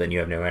whatever, but then you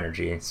have no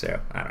energy. So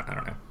I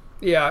don't know.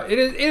 Yeah, it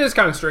is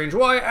kind of strange.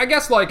 Well, I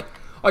guess like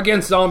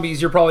against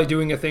zombies, you're probably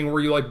doing a thing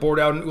where you like board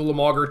out an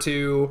Ulamog or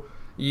two.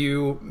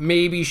 You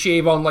maybe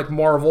shave on like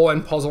Marvel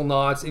and Puzzle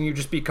Knots, and you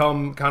just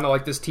become kind of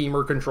like this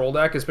teamer control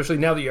deck. Especially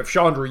now that you have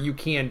Chandra, you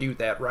can do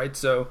that, right?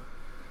 So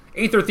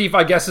Aether Thief,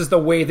 I guess, is the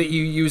way that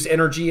you use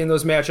energy in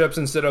those matchups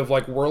instead of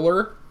like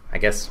Whirler. I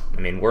guess.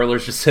 I mean,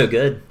 Whirler's just so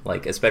good,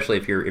 like especially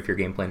if you're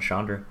game playing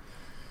Chandra.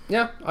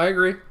 Yeah, I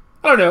agree.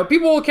 I don't know.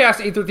 People will cast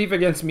Aether Thief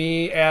against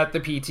me at the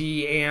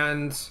PT,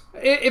 and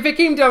if it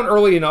came down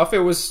early enough, it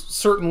was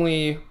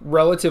certainly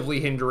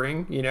relatively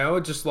hindering. You know,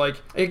 it just like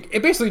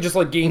it basically just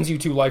like gains you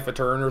 2 life a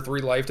turn or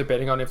 3 life,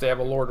 depending on if they have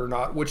a Lord or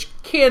not, which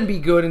can be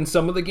good in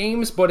some of the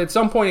games, but at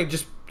some point it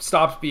just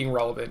stops being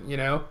relevant. You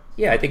know?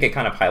 Yeah, I think it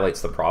kind of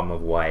highlights the problem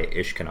of why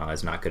Ishkana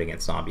is not good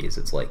against zombies.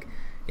 It's like,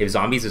 if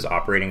zombies is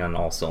operating on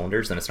all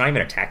cylinders, then it's not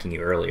even attacking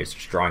you early, it's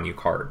just drawing you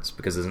cards,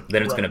 because then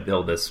it's going to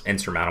build this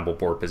insurmountable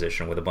board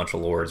position with a bunch of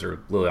Lords or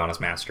Liliana's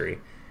Mastery,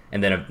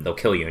 and then they'll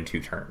kill you in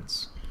 2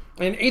 turns.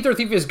 And Aether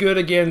Thief is good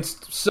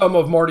against some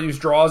of Marduk's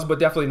draws, but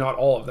definitely not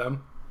all of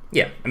them.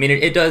 Yeah, I mean,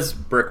 it does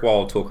brick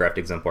wall Toolcraft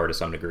Exemplar to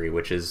some degree,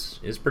 which is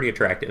pretty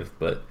attractive,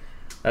 but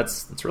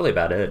that's really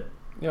about it.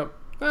 Yep.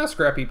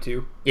 Scrap Heap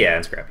too. Yeah,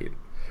 and Scrap Heap.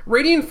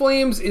 Radiant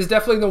Flames is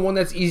definitely the one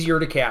that's easier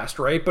to cast,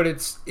 right? But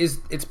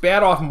it's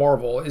bad off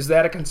Marvel. Is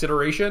that a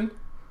consideration?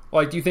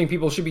 Like, do you think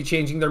people should be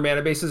changing their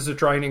mana bases to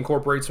try and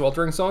incorporate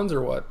Sweltering Suns, or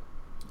what?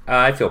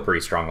 I feel pretty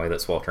strongly that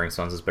Sweltering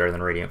Suns is better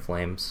than Radiant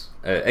Flames.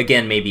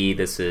 Again, maybe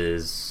this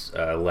is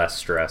less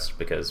stressed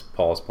because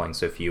Paul's playing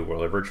so few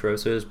Whirler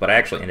Virtuosos, but I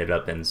actually ended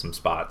up in some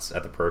spots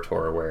at the Pro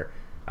Tour where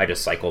I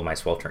just cycled my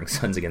Sweltering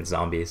Suns against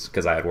zombies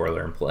because I had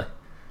Whirler in play.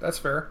 That's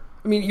fair.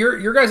 I mean,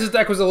 your guys'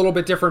 deck was a little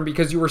bit different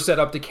because you were set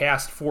up to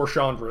cast 4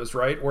 Chandras,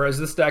 right? Whereas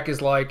this deck is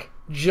like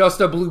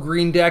just a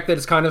blue-green deck that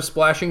is kind of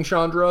splashing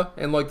Chandra,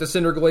 and like the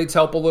Cinderglades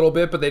help a little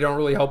bit, but they don't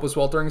really help with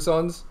Sweltering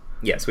Suns.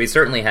 Yes, we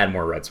certainly had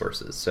more red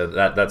sources, so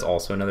that's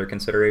also another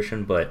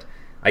consideration, but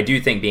I do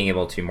think being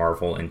able to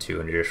Marvel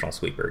into an additional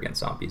sweeper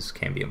against zombies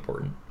can be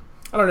important.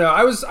 I don't know.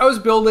 I was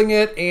building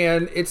it,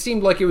 and it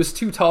seemed like it was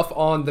too tough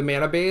on the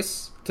mana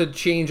base to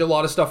change a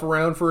lot of stuff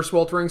around for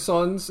Sweltering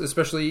Suns,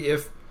 especially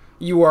if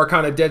you are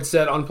kind of dead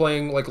set on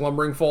playing like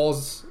Lumbering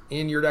Falls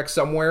in your deck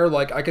somewhere.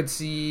 Like, I could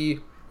see,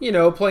 you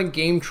know, playing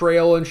Game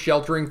Trail and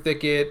Sheltering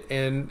Thicket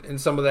and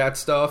some of that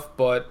stuff,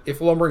 but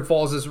if Lumbering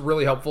Falls is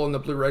really helpful in the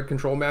blue-red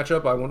control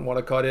matchup, I wouldn't want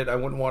to cut it. I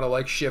wouldn't want to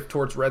like shift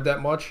towards red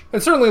that much.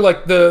 And certainly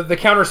like the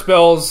counter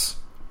spells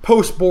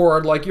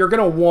post-board, like you're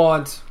going to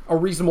want a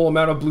reasonable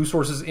amount of blue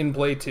sources in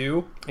play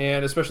too,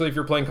 and especially if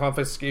you're playing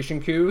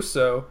Confiscation Coup,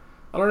 so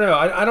I don't know.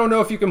 I don't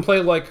know if you can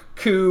play like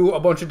Coup,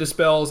 a bunch of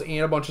Dispels, and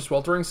a bunch of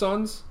Sweltering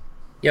Suns.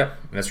 Yeah,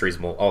 that's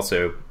reasonable.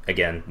 Also,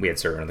 again, we had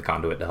Servant of the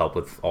Conduit to help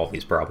with all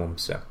these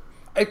problems, so.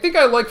 I think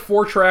I like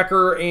 4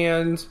 Tracker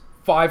and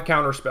 5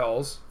 counter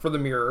spells for the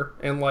mirror,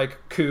 and like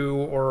Coup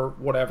or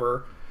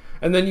whatever.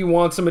 And then you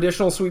want some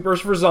additional sweepers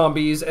for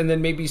zombies, and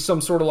then maybe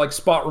some sort of like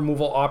spot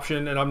removal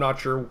option, and I'm not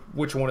sure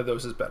which one of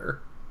those is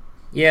better.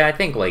 Yeah, I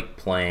think like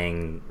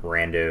playing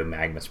Rando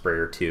Magma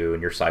Sprayer 2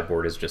 and your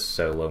sideboard is just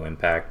so low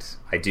impact.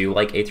 I do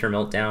like Aether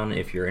Meltdown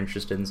if you're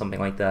interested in something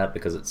like that,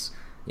 because it's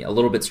a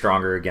little bit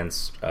stronger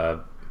against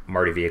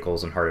Mardu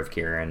Vehicles and Heart of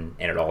Kiran,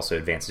 and it also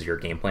advances your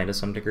game plan to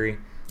some degree.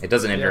 It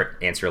doesn't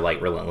answer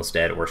like Relentless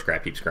Dead or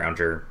Scrap Heap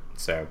Scrounger,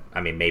 so I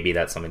mean maybe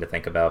that's something to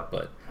think about,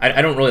 but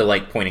I don't really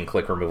like point and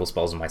click removal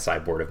spells in my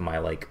sideboard of my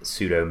like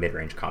pseudo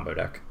mid-range combo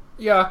deck.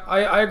 Yeah,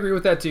 I agree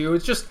with that too.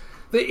 It's just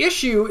the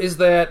issue is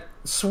that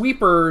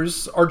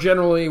sweepers are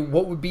generally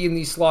what would be in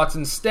these slots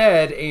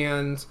instead,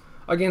 and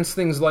against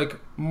things like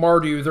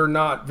Mardu, they're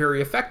not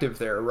very effective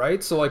there,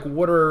 right? So like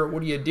what are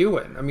you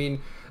doing? I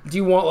mean, do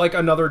you want like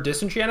another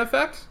disenchant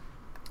effect?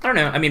 I don't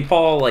know. I mean,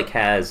 Paul like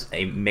has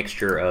a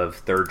mixture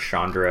of 3rd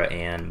Chandra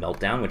and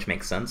Meltdown, which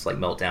makes sense. Like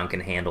Meltdown can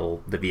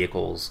handle the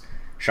vehicles,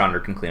 Chandra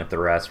can clean up the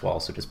rest, while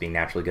also just being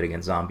naturally good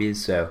against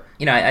zombies. So,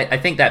 you know, I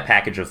think that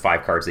package of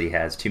 5 cards that he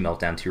has, 2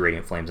 Meltdown, 2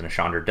 Radiant Flames, and a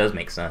Chandra does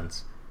make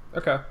sense.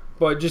 Okay,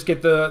 but just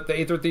get the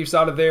Aether Thieves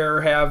out of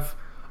there, have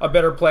a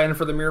better plan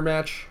for the mirror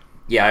match.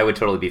 Yeah, I would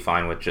totally be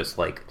fine with just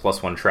like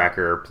 +1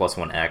 Tracker,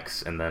 +1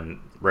 X, and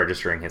then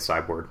registering his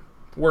sideboard.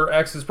 Where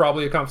X is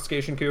probably a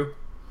Confiscation Coup.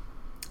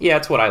 Yeah,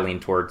 that's what I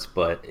lean towards,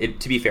 but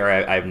to be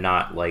fair, I've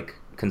not like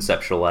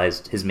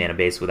conceptualized his mana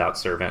base without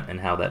Servant and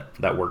how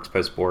that works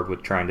post board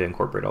with trying to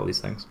incorporate all these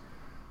things.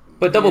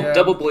 But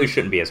double blue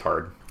shouldn't be as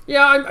hard.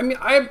 Yeah, I mean,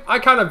 I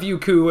kind of view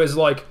Coup as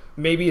like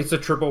maybe it's a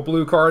triple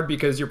blue card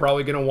because you're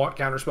probably going to want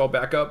counterspell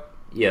backup.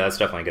 Yeah, that's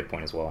definitely a good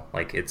point as well.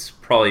 Like, it's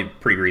probably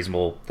pretty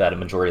reasonable that a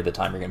majority of the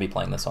time you're going to be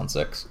playing this on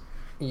 6.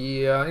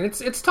 Yeah, and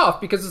it's tough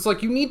because it's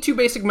like you need 2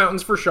 basic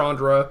mountains for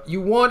Chandra.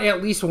 You want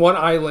at least 1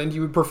 island. You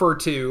would prefer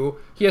 2.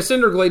 He has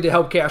Cinderglade to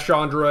help cast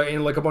Chandra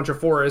and like a bunch of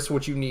forests,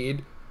 which you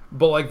need.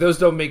 But like those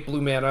don't make blue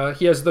mana.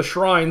 He has the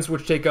shrines,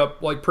 which take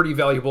up like pretty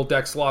valuable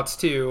deck slots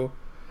too.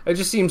 It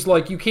just seems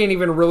like you can't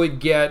even really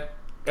get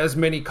as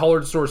many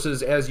colored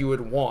sources as you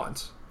would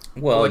want.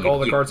 Well, like all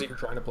the cards that you're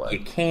trying to play. You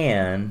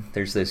can.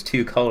 There's those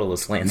 2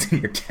 colorless lands in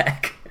your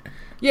deck.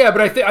 Yeah,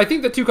 but I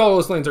think the 2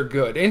 colorless lands are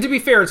good. And to be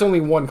fair, it's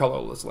only 1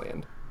 colorless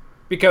land.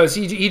 Because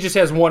he just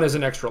has 1 as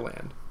an extra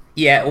land.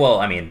 Yeah, well,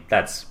 I mean,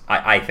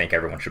 I think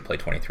everyone should play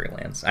 23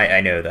 lands.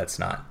 I know that's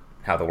not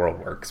how the world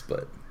works,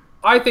 but...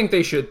 I think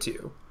they should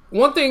too.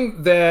 One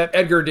thing that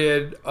Edgar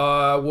did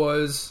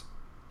was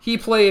he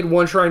played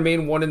 1 Shrine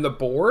Main, 1 in the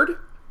board.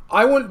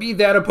 I wouldn't be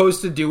that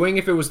opposed to doing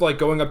if it was like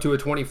going up to a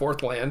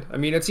 24th land. I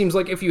mean, it seems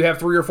like if you have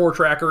 3 or 4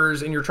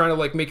 trackers and you're trying to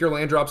like make your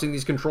land drops in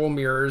these control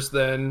mirrors,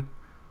 then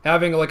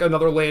having like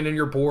another land in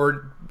your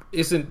board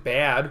isn't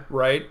bad,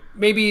 right?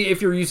 Maybe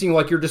if you're using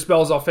like your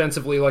dispels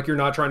offensively, like you're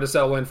not trying to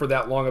settle in for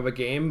that long of a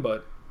game,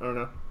 but I don't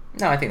know.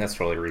 No, I think that's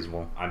totally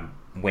reasonable. I'm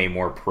way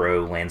more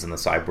pro lands in the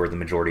sideboard than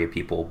the majority of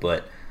people,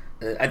 but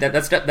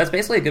that's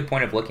basically a good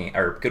point of looking,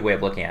 or good way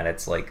of looking at it.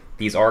 It's like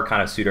these are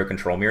kind of pseudo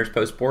control mirrors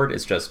post board.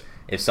 It's just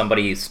if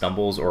somebody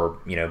stumbles or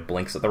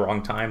blinks at the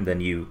wrong time,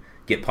 then you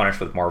get punished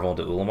with Marvel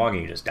into Ulamog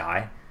and you just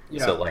die.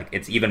 Yeah. So like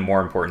it's even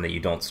more important that you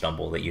don't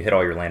stumble, that you hit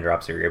all your land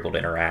drops, that you're able to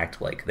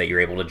interact, like that you're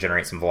able to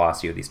generate some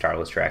velocity with these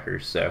tireless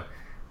trackers. So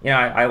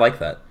I like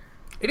that.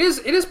 It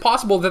is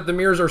possible that the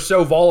mirrors are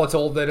so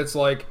volatile that it's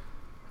like,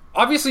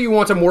 obviously you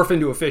want to morph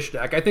into a fish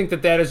deck. I think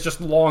that has just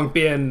long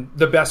been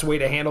the best way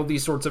to handle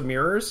these sorts of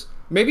mirrors.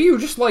 Maybe you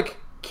just like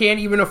can't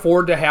even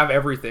afford to have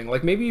everything.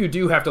 Like maybe you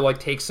do have to like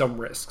take some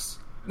risks.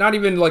 Not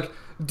even like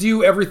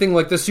do everything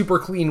like the super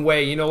clean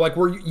way, like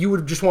where you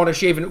would just want to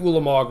shave an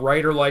Ulamog,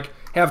 right? Or like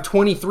have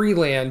 23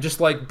 land, just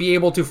like be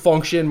able to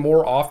function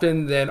more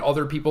often than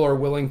other people are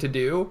willing to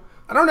do.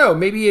 I don't know,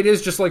 maybe it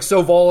is just like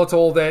so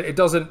volatile that it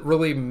doesn't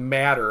really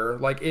matter.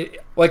 Like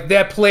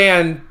that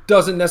plan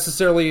doesn't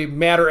necessarily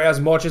matter as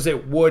much as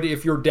it would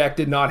if your deck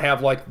did not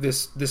have like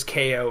this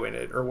KO in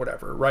it or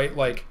whatever, right?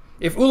 Like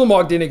if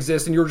Ulamog didn't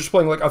exist and you were just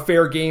playing like a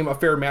fair game, a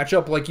fair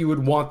matchup, like you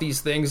would want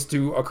these things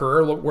to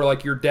occur where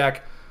like your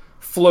deck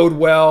flowed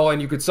well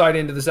and you could side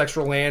into this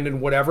extra land and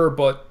whatever.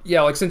 But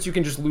yeah, like since you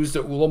can just lose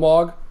to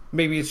Ulamog,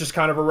 maybe it's just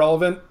kind of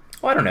irrelevant.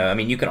 Well, I don't know. I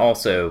mean, you can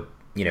also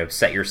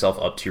set yourself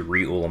up to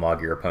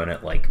re-Ulamog your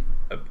opponent like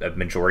a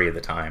majority of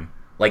the time.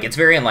 Like it's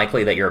very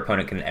unlikely that your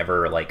opponent can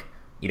ever like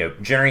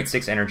generate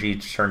 6 energy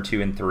turn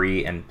 2 and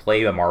 3 and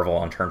play a Marvel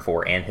on turn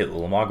 4 and hit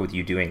Ulamog with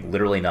you doing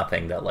literally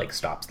nothing that like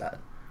stops that.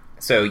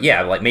 So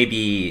yeah, like maybe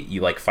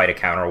you like fight a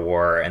counter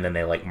war and then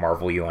they like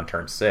Marvel you on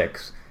turn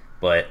 6,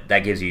 but that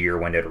gives you your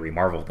window to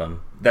re-Marvel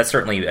them. That's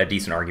certainly a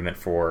decent argument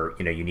for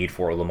you need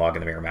 4 Ulamog in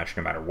the mirror match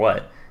no matter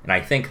what. And I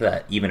think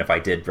that even if I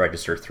did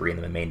register 3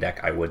 in the main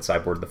deck, I would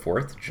sideboard the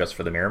 4th just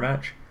for the mirror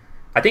match.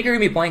 I think you're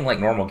going to be playing like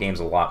normal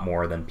games a lot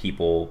more than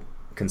people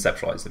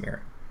conceptualize the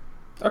mirror.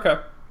 Okay.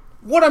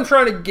 What I'm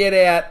trying to get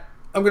at,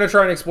 I'm going to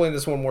try and explain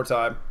this one more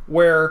time,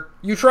 where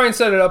you try and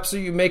set it up so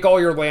you make all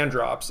your land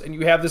drops and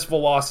you have this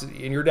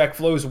velocity and your deck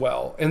flows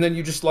well, and then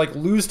you just like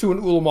lose to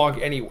an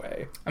Ulamog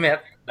anyway. I mean,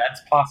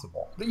 that's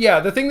possible. Yeah,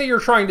 the thing that you're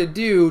trying to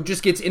do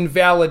just gets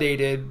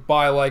invalidated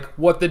by like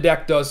what the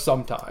deck does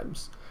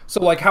sometimes.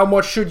 So, like, how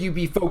much should you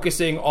be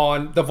focusing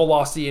on the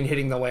velocity and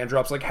hitting the land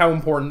drops? Like, how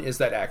important is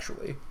that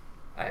actually?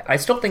 I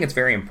still think it's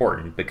very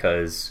important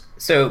because...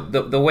 So,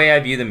 the way I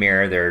view the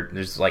mirror,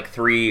 there's, like,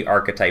 3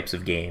 archetypes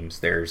of games.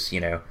 There's,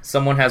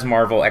 someone has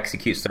Marvel,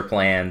 executes their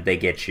plan, they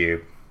get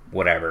you,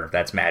 whatever.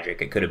 That's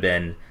magic. It could have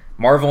been...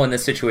 Marvel in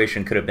this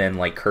situation could have been,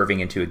 like, curving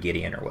into a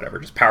Gideon or whatever.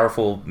 Just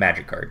powerful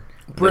magic card.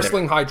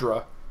 Bristling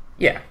Hydra.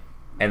 Yeah.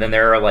 And then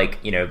there are,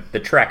 like,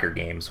 the tracker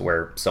games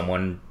where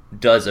someone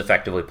does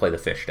effectively play the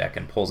fish deck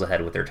and pulls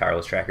ahead with their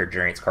tireless tracker,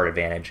 generates card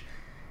advantage.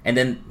 And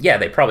then, yeah,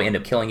 they probably end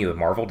up killing you with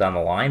Marvel down the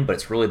line, but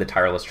it's really the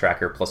tireless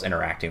tracker plus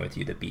interacting with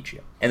you that beats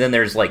you. And then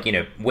there's, like,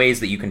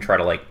 ways that you can try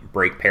to, like,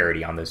 break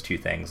parity on those 2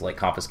 things, like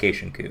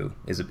Confiscation Coup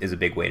is a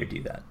big way to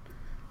do that.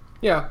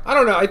 Yeah, I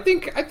don't know. I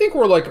think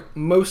we're, like,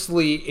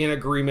 mostly in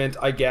agreement,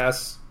 I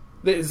guess.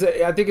 I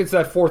think it's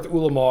that 4th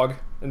Ulamog,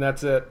 and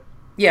that's it.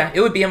 Yeah,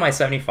 it would be in my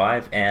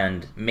 75,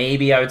 and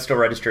maybe I would still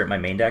register it in my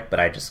main deck, but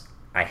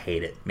I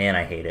hate it. Man,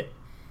 I hate it.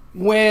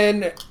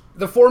 When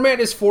the format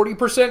is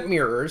 40%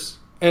 mirrors,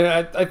 and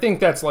I think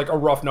that's like a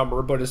rough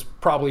number, but is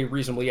probably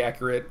reasonably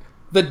accurate,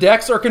 the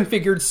decks are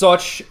configured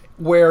such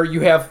where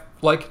you have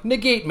like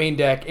Negate main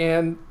deck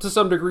and to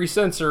some degree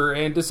Censor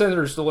and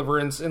Dissenter's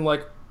Deliverance, and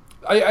like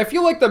I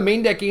feel like the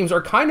main deck games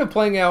are kind of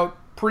playing out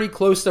pretty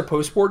close to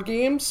post-board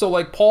games, so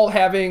like Paul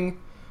having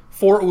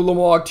 4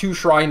 Ulamog, 2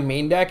 Shrine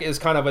main deck is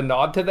kind of a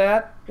nod to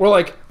that. Or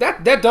like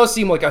that does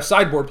seem like a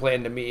sideboard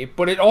plan to me,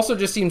 but it also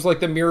just seems like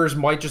the mirrors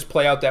might just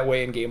play out that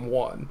way in game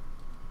 1.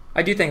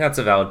 I do think that's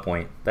a valid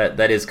point.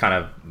 That is kind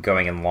of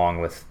going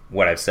along with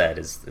what I've said,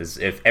 is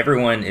if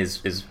everyone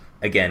is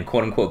again,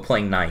 quote unquote,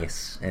 playing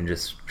nice and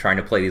just trying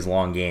to play these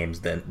long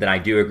games, then I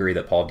do agree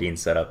that Paul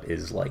Dean's setup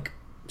is like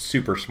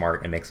super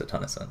smart and makes a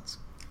ton of sense.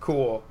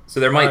 Cool.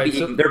 So there might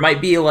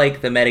be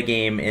like the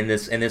metagame in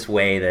this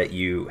way that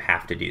you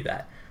have to do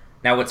that.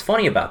 Now what's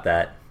funny about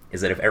that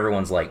is that if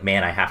everyone's like,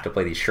 man, I have to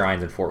play these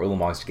shrines and 4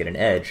 Ulamogs to get an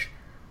edge,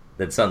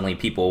 then suddenly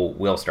people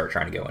will start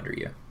trying to go under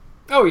you.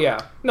 Oh, yeah.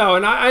 No,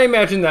 and I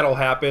imagine that'll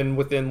happen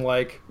within,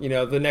 like, you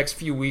know, the next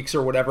few weeks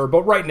or whatever.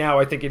 But right now,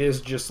 I think it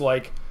is just,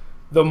 like,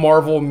 the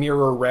Marvel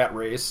mirror rat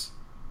race.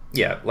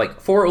 Yeah, like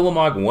 4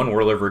 Ulamog, 1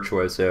 Whirler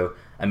Virtuoso,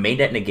 a main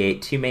deck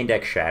Negate, 2 main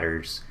deck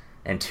Shatters,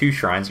 and 2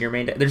 Shrines in your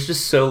main deck. There's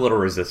just so little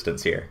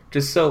resistance here.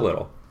 Just so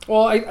little.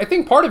 Well, I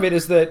think part of it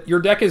is that your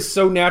deck is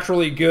so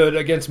naturally good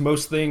against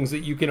most things that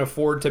you can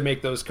afford to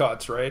make those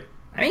cuts, right?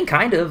 I mean,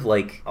 kind of.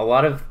 Like, a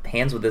lot of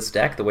hands with this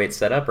deck, the way it's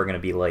set up, are going to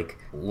be, like,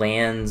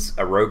 lands,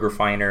 a Rogue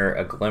Refiner,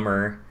 a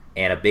Glimmer,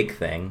 and a big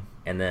thing.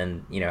 And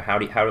then, you know, how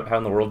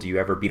in the world do you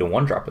ever beat a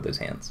 1-drop with those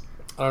hands?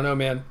 I don't know,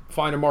 man.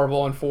 Find a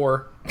Marvel on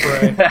 4.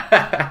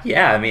 Right.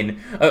 Yeah, I mean,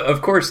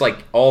 of course,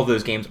 like, all of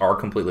those games are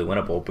completely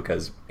winnable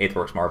because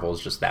Aetherworks Marvel is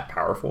just that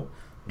powerful.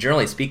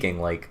 Generally speaking,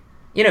 like,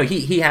 you know,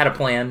 he had a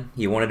plan.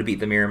 He wanted to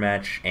beat the mirror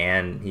match,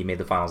 and he made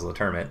the finals of the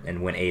tournament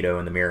and went 8-0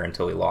 in the mirror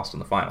until he lost in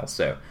the finals.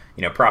 So,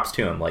 you know, props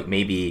to him. Like,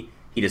 maybe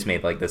he just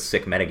made, like, this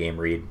sick metagame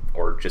read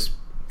or just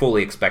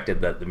fully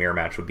expected that the mirror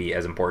match would be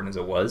as important as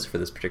it was for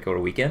this particular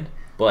weekend.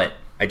 But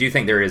I do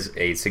think there is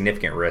a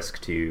significant risk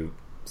to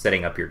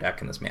setting up your deck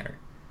in this manner.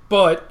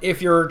 But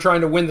if you're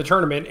trying to win the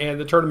tournament, and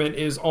the tournament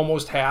is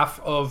almost half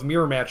of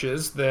mirror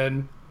matches,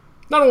 then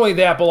not only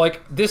that, but,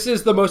 like, this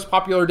is the most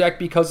popular deck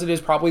because it is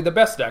probably the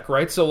best deck,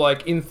 right? So,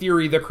 like, in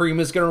theory, the cream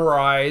is going to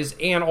rise,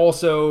 and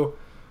also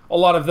a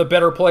lot of the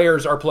better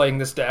players are playing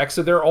this deck,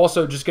 so they're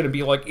also just going to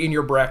be, like, in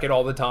your bracket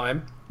all the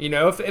time. You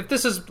know, if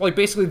this is, like,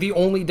 basically the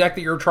only deck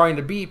that you're trying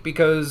to beat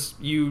because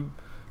you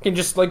can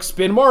just, like,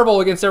 spin Marvel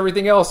against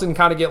everything else and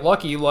kind of get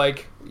lucky,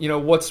 like, you know,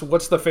 what's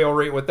the fail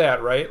rate with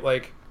that, right?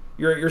 Like,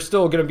 you're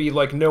still going to be,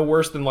 like, no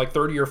worse than, like,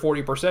 30 or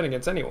 40%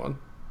 against anyone.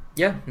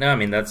 Yeah, no, I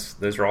mean,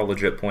 those are all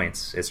legit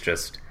points. It's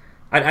just,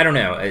 I don't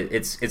know.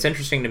 It's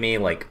interesting to me,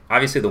 like,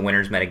 obviously the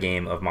winner's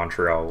metagame of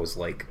Montreal was,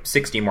 like,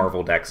 60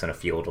 Marvel decks in a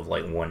field of,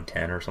 like,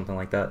 110 or something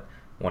like that.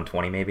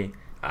 120, maybe.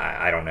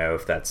 I don't know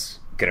if that's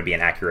going to be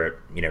an accurate,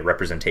 you know,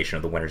 representation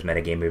of the winner's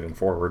metagame moving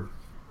forward.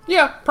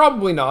 Yeah,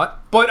 probably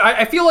not. But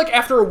I feel like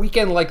after a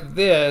weekend like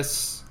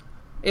this,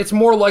 it's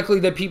more likely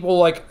that people,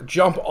 like,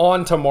 jump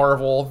onto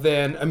Marvel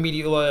than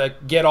immediately,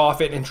 like, get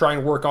off it and try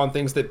and work on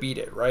things that beat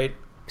it, right?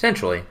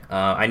 Potentially.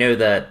 I know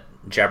that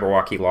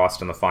Jabberwocky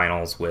lost in the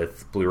finals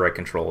with blue-red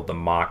control of the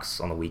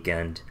Mox on the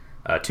weekend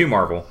to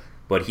Marvel,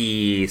 but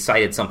he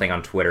cited something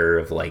on Twitter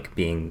of, like,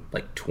 being,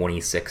 like,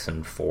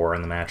 26-4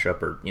 in the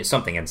matchup, or, you know,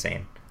 something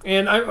insane.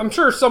 And I'm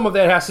sure some of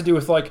that has to do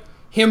with, like,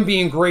 him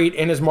being great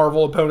and his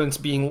Marvel opponents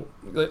being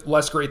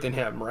less great than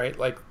him, right?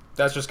 Like,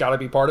 that's just got to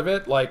be part of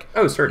it. Like,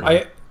 oh,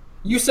 certainly.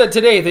 You said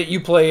today that you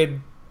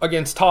played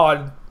against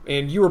Todd,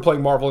 and you were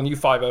playing Marvel, and you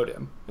 5-0'd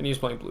him, and he was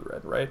playing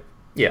blue-red, right?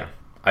 Yeah.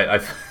 I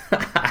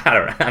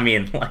don't know. I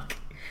mean, like,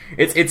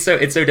 it's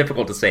so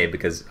difficult to say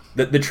because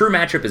the true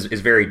matchup is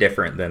very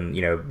different than,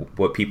 you know,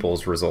 what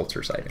people's results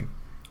are citing.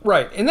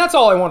 Right, and that's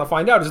all I want to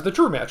find out is the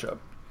true matchup.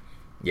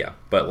 Yeah,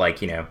 but,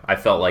 like, you know, I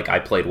felt like I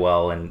played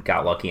well and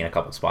got lucky in a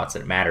couple spots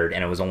that mattered,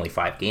 and it was only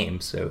 5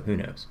 games, so who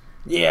knows?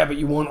 Yeah, but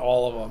you won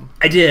all of them.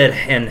 I did,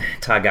 and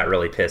Todd got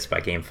really pissed by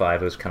Game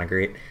 5. It was kind of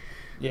great.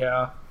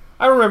 Yeah.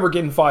 I remember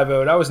getting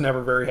 5-0'd. I was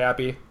never very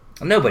happy.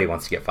 Nobody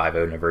wants to get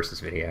 5-0'd in a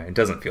versus video. It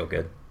doesn't feel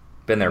good.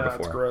 Been there before.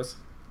 That's gross.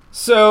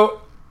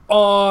 So,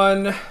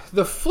 on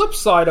the flip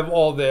side of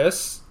all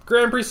this,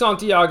 Grand Prix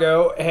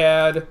Santiago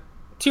had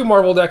 2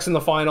 Marvel decks in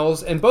the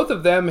finals, and both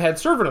of them had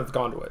Servant of the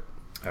Conduit.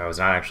 I was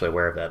not actually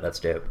aware of that. That's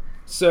dope.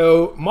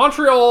 So,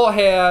 Montreal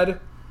had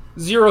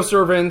 0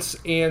 Servants,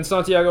 and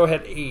Santiago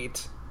had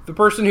 8. The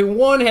person who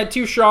won had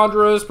 2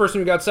 Chandras. The person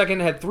who got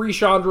second had 3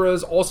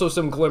 Chandras, also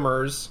some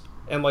Glimmers,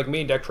 and, like,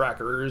 main deck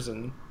trackers,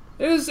 and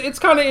it's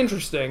kind of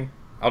interesting.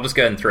 I'll just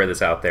go ahead and throw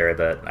this out there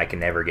that I can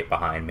never get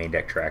behind main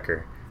deck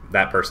tracker.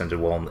 That person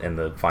did well in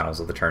the finals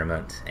of the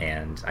tournament,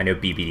 and I know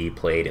BBD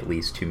played at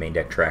least 2 main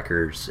deck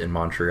trackers in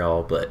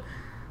Montreal, but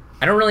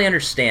I don't really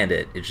understand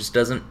it. It just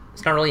doesn't,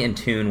 it's not really in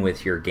tune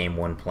with your game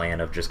 1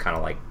 plan of just kind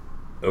of, like,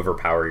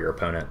 overpower your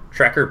opponent.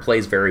 Tracker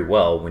plays very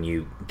well when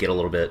you get a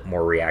little bit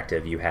more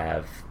reactive. You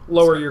have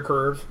lower your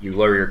curve. You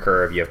lower your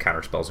curve, you have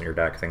counter spells in your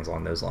deck, things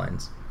along those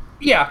lines.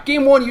 Yeah,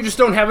 game 1 you just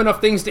don't have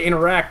enough things to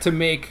interact to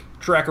make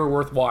tracker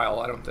worthwhile,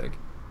 I don't think.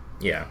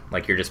 Yeah,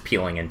 like you're just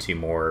peeling into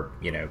more,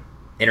 you know,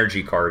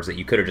 energy cards that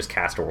you could have just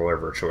cast a Whirler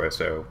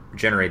Virtuoso,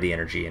 generate the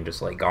energy, and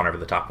just, like, gone over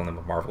the top of them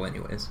with Marvel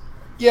anyways.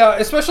 Yeah,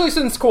 especially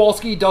since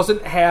Kowalski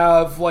doesn't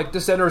have, like,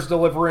 Dissenter's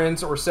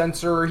Deliverance or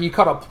Censor. He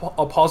cut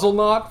a puzzle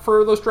knot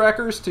for those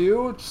trackers,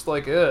 too. Just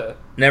like, ugh.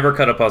 Never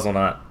cut a puzzle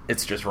knot.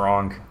 It's just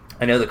wrong.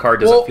 I know the card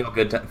doesn't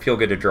feel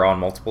good to draw on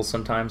multiples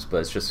sometimes, but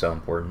it's just so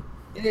important.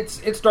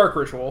 It's Dark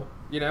Ritual,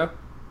 you know?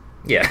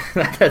 Yeah,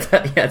 yeah,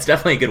 it's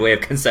definitely a good way of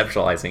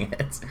conceptualizing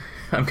it.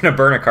 I'm going to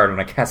burn a card when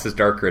I cast this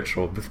Dark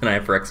Ritual, but then I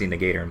have Phyrexian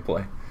Negator in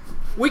play.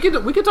 We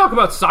could talk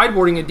about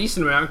sideboarding a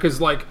decent amount,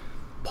 because, like,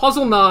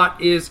 Puzzle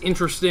Knot is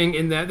interesting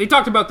in that they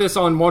talked about this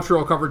on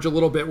Montreal coverage a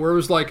little bit, where it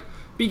was like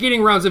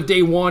beginning rounds of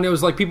day 1, it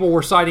was like people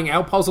were siding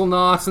out Puzzle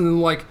Knots, and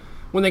then, like,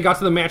 when they got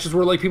to the matches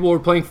where, like, people were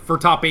playing for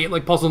top 8,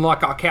 like, Puzzle Knot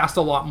got cast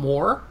a lot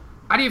more.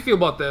 How do you feel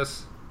about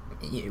this?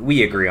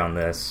 We agree on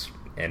this.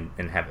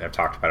 and have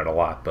talked about it a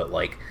lot, but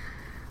like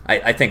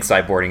I think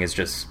sideboarding is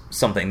just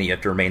something that you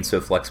have to remain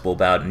so flexible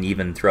about, and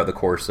even throughout the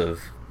course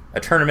of a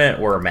tournament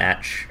or a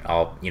match,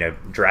 I'll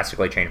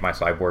drastically change my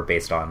sideboard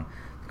based on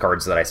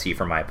cards that I see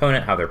from my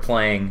opponent, how they're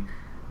playing,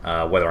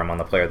 whether I'm on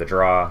the play or the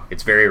draw.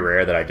 It's very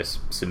rare that I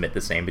just submit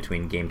the same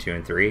between game 2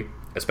 and 3,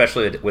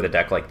 especially with a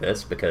deck like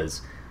this,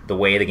 because the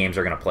way the games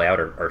are going to play out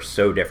are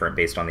so different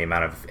based on the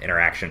amount of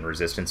interaction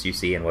resistance you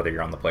see and whether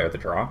you're on the play or the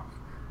draw.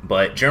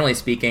 But generally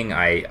speaking,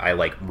 I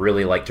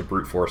really like to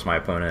brute force my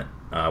opponent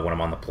when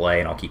I'm on the play,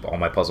 and I'll keep all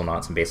my puzzle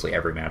knots in basically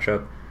every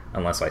matchup,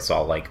 unless I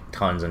saw like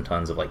tons and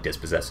tons of like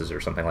dispossesses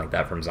or something like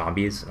that from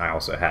zombies. And I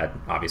also had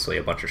obviously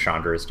a bunch of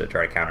Chandras to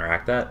try to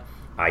counteract that.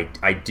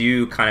 I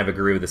do kind of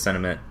agree with the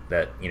sentiment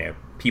that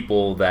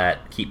people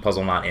that keep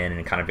puzzle knot in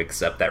and kind of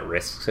accept that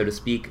risk, so to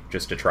speak,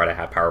 just to try to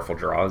have powerful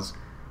draws,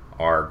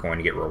 are going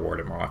to get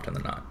rewarded more often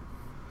than not.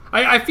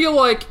 I feel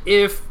like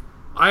if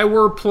I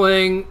were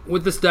playing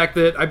with this deck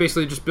that I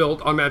basically just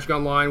built on Magic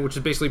Online, which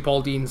is basically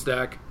Paul Dean's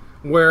deck,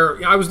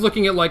 where I was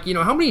looking at like,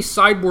 how many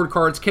sideboard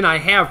cards can I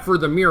have for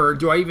the mirror?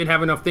 Do I even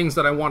have enough things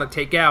that I want to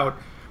take out?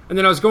 And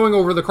then I was going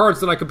over the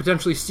cards that I could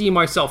potentially see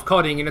myself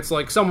cutting, and it's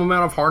like some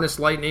amount of Harness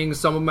Lightning,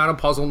 some amount of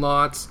Puzzle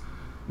Knots,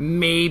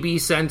 maybe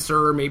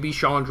Censor, maybe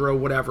Chandra,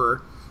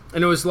 whatever.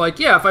 And it was like,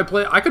 yeah, if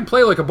I could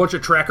play like a bunch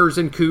of trackers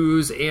and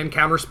coups and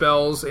counter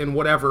spells and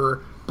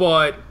whatever,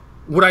 but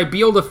would I be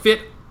able to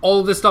fit all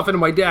of this stuff into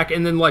my deck?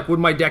 And then like, would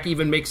my deck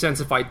even make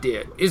sense if I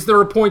did? Is there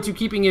a point to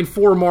keeping in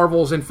 4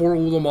 Marvels and 4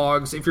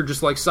 Ulamogs if you're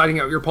just like siding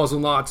out your Puzzle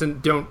Knots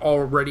and don't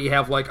already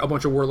have like a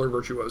bunch of Whirler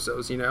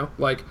Virtuosos,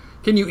 Like,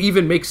 can you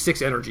even make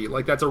 6 energy?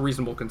 Like, that's a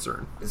reasonable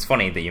concern. It's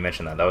funny that you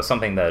mentioned that. That was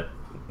something that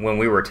when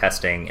we were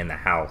testing in the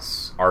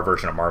house, our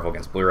version of Marvel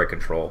against Blue-Red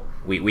Control,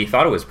 we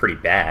thought it was pretty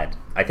bad.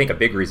 I think a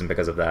big reason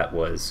because of that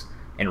was,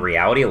 in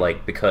reality,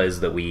 like,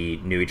 because that we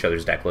knew each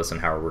other's deck lists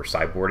and how we were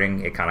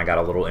sideboarding, it kind of got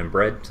a little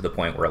inbred to the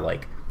point where,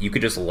 like, you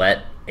could just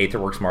let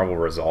Aetherworks Marvel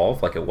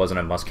resolve, like it wasn't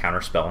a must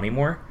counter spell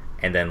anymore,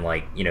 and then,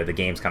 like, the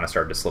games kind of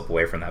started to slip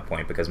away from that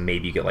point because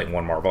maybe you get, like,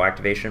 1 Marvel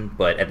activation,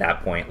 but at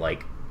that point,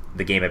 like,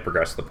 the game had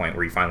progressed to the point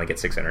where you finally get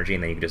 6 energy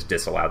and then you can just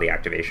disallow the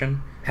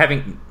activation.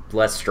 Having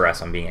less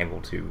stress on being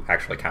able to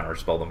actually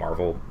counterspell the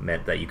Marvel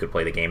meant that you could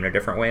play the game in a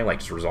different way, like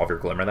just resolve your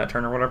Glimmer that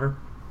turn or whatever.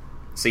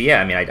 So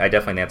yeah, I mean, I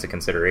definitely think that's a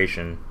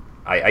consideration.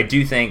 I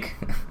do think,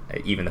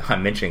 even though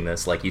I'm mentioning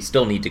this, like, you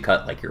still need to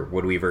cut like your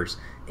Woodweavers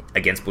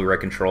against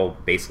Blue-Red Control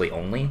basically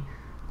only,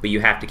 but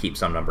you have to keep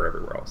some number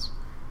everywhere else.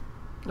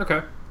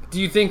 Okay. Do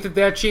you think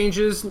that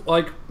changes,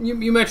 like,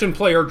 you mentioned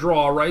play or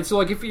draw, right? So,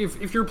 like,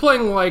 if you're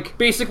playing, like,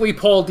 basically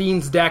Paul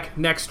Dean's deck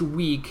next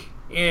week,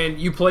 and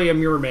you play a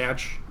mirror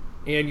match,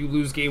 and you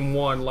lose game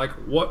 1, like,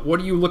 what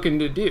are you looking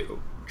to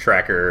do?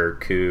 Tracker,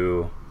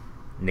 coup,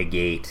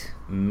 negate,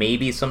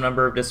 maybe some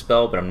number of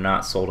dispel, but I'm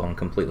not sold on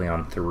completely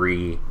on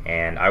 3,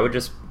 and I would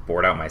just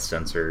board out my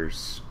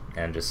sensors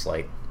and just,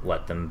 like,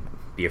 let them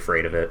be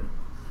afraid of it.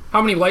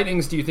 How many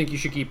lightnings do you think you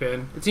should keep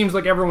in? It seems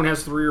like everyone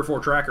has 3 or 4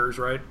 trackers,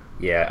 right?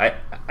 Yeah,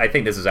 I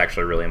think this is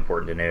actually really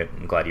important to note.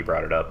 I'm glad you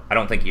brought it up. I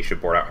don't think you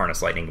should board out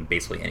Harness Lightning in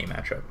basically any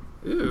matchup.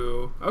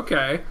 Ooh,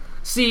 okay.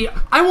 See,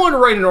 I want to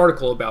write an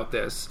article about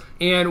this,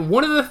 and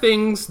one of the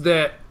things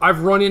that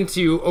I've run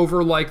into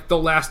over, like, the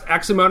last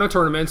X amount of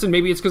tournaments, and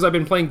maybe it's because I've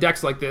been playing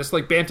decks like this,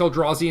 like Bant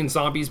Eldrazi and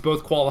Zombies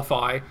both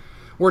qualify,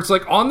 where it's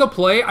like, on the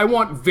play, I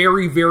want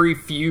very, very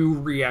few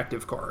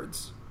reactive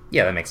cards.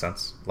 Yeah, that makes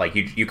sense. Like,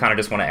 you kind of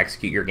just want to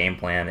execute your game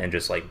plan and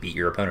just, like, beat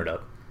your opponent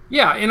up.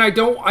 Yeah, and I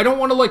don't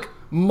want to, like,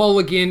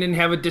 mulligan and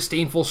have a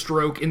Disdainful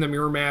Stroke in the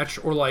mirror match,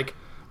 or, like,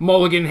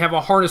 mulligan and have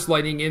a Harness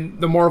Lightning in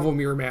the Marvel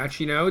mirror match,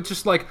 It's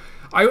just, like,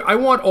 I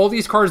want all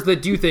these cards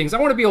that do things. I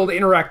want to be able to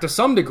interact to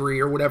some degree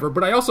or whatever,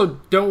 but I also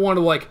don't want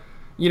to, like,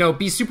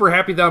 be super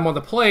happy that I'm on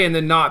the play and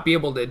then not be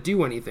able to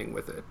do anything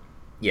with it.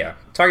 Yeah,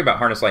 talking about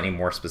Harness Lightning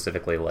more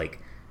specifically, like,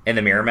 in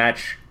the mirror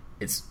match,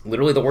 it's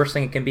literally the worst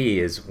thing it can be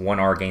is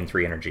 1R gain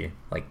 3 energy.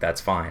 Like,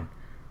 that's fine.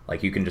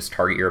 Like, you can just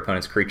target your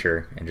opponent's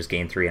creature and just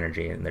gain 3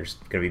 energy, and there's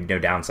going to be no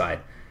downside.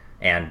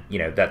 And,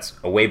 that's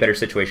a way better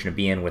situation to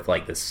be in with,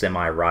 like, this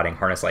semi-rotting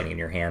Harness Lightning in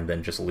your hand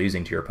than just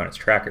losing to your opponent's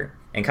tracker.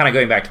 And kind of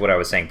going back to what I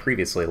was saying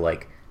previously,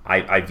 like,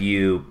 I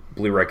view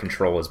Blue-Red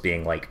Control as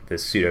being, like,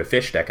 this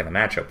pseudo-fish deck in the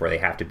matchup where they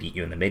have to beat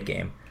you in the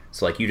mid-game.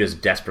 So, like, you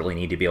just desperately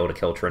need to be able to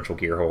kill Torrential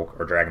Gearhulk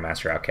or Dragon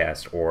Master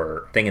Outcast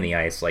or Thing in the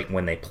Ice, like,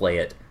 when they play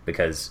it,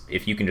 because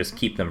if you can just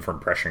keep them from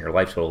pressuring your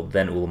life total,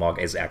 then Ulamog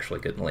is actually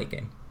good in the late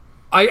game.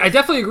 I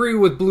definitely agree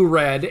with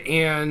Blue-Red,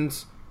 and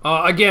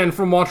again,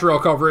 from Montreal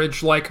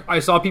coverage, like, I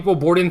saw people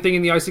board in Thing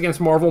in the Ice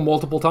against Marvel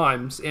multiple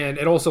times, and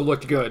it also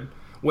looked good,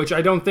 which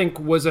I don't think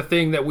was a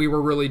thing that we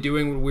were really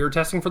doing when we were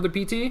testing for the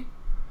PT.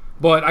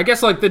 But I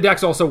guess, like, the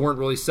decks also weren't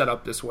really set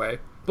up this way.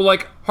 But,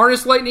 like,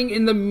 Harness Lightning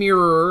in the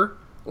mirror,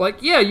 like,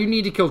 yeah, you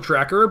need to kill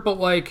Tracker, but,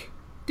 like,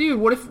 dude,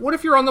 what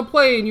if you're on the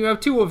play and you have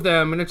 2 of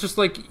them, and it's just,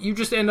 like, you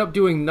just end up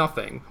doing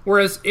nothing.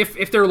 Whereas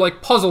if they're,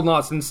 like, Puzzle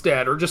Knots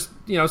instead, or just,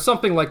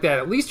 something like that,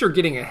 at least you're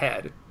getting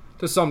ahead.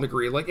 to some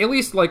degree. Like, at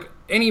least, like,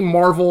 any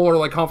Marvel or,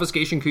 like,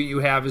 Confiscation Coup you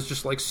have is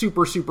just, like,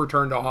 super, super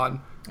turned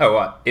on.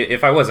 Oh,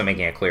 if I wasn't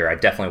making it clear, I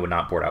definitely would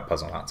not board out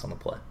Puzzle Knots on the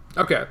play.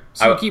 Okay,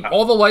 so you keep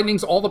all the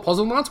lightnings, all the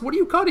Puzzle Knots? What are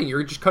you cutting?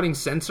 You're just cutting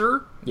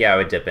sensor? Yeah, I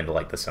would dip into,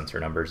 like, the sensor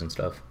numbers and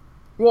stuff.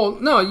 Well,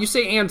 no, you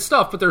say and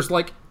stuff, but there's,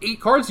 like,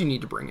 8 cards you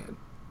need to bring in.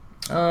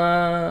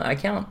 I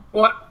count.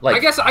 Well,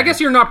 like, I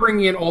guess you're not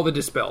bringing in all the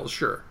Dispels,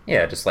 sure.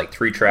 Yeah, just, like,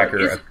 3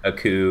 Tracker, a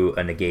Coup,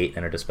 a Negate,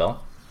 and a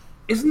Dispel.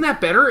 Isn't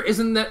that better?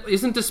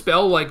 Isn't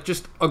Dispel, like,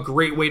 just a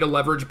great way to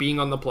leverage being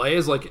on the play?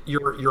 Is, like,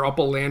 you're up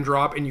a land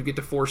drop and you get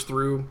to force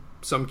through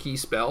some key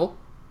spell?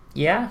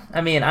 Yeah,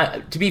 I mean,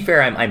 to be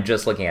fair, I'm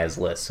just looking at his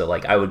list, so,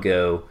 like, I would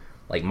go,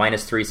 like,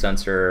 -3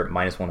 Sensor,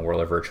 -1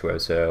 Whirler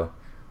Virtuoso.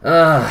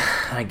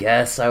 I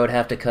guess I would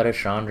have to cut a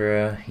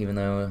Chandra, even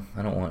though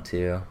I don't want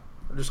to.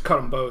 Or just cut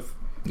them both.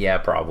 Yeah,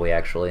 probably,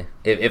 actually.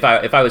 If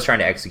I was trying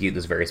to execute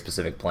this very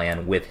specific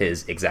plan with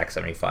his exact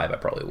 75, I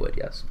probably would,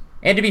 yes.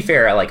 And to be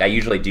fair, I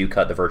usually do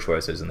cut the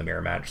Virtuosos in the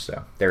mirror match,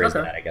 so there is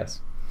that, I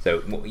guess.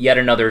 So yet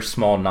another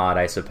small nod,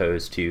 I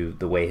suppose, to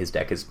the way his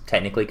deck is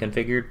technically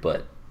configured,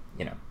 but,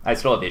 you know, I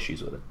still have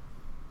issues with it.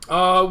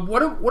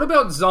 What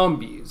about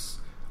zombies?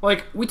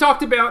 Like, we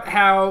talked about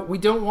how we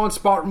don't want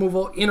spot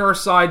removal in our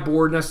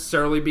sideboard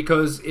necessarily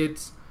because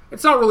it's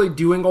not really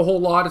doing a whole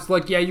lot. It's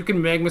like, yeah, you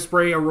can Magma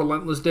Spray a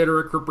Relentless Dead or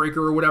a Crypt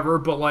Breaker or whatever,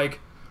 but, like,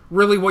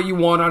 really what you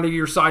want out of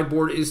your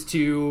sideboard is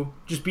to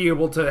just be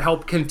able to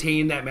help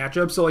contain that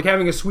matchup. So, like,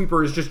 having a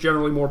sweeper is just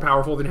generally more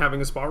powerful than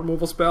having a spot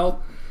removal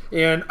spell.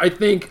 And I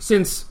think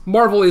since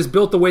Marvel is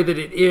built the way that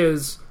it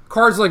is,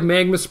 cards like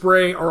Magma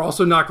Spray are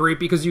also not great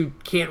because you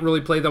can't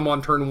really play them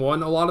on turn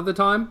 1 a lot of the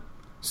time.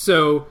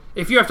 So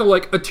if you have to,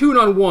 like, attune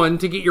on 1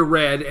 to get your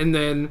red, and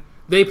then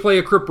they play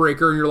a Crypt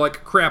Breaker, and you're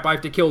like, crap, I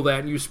have to kill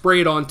that, and you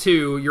spray it on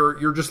 2,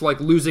 you're just,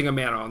 like, losing a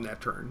mana on that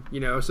turn, you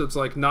know? So it's,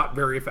 like, not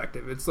very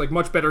effective. It's, like,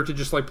 much better to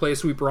just, like, play a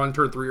sweeper on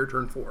turn 3 or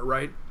turn 4,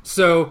 right?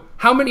 So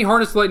how many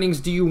Harness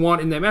Lightnings do you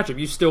want in that matchup?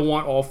 You still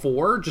want all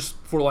 4, just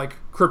for, like,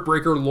 Crypt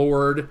Breaker,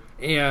 Lord,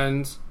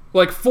 and...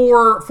 Like,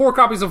 four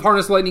copies of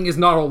Harness Lightning is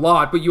not a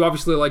lot, but you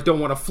obviously, like, don't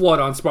want to flood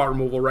on spot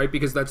removal, right?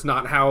 Because that's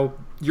not how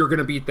you're going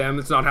to beat them.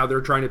 It's not how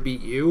they're trying to beat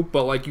you.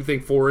 But, like, you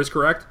think 4 is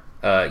correct?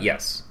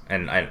 Yes.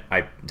 And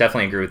I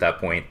definitely agree with that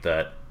point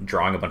that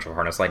drawing a bunch of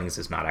Harness Lightnings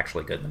is not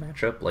actually good in the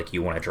matchup. Like,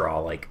 you want to draw,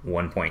 like,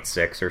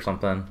 1.6 or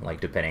something, like,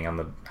 depending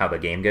on how the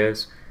game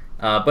goes.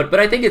 But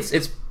I think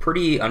it's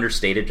pretty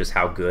understated just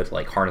how good,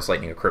 like, Harness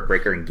Lightning, a Crypt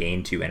Breaker, and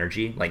gain 2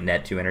 energy, like,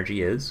 net 2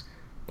 energy is.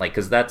 Like,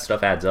 because that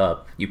stuff adds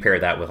up. You pair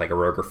that with, like, a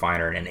Rogue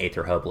Refiner and an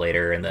Aether Hub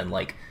later, and then,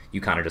 like,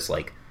 you kind of just,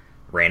 like,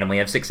 randomly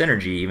have 6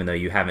 energy, even though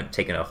you haven't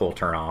taken a whole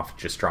turn off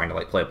just trying to,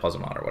 like, play a Puzzle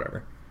Knot or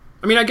whatever.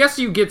 I mean, I guess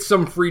you get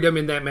some freedom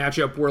in that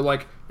matchup where,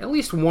 like, at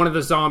least one of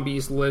the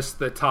zombies lists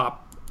the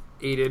top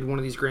 8'd one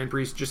of these Grand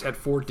Prix just had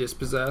 4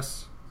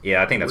 Dispossess.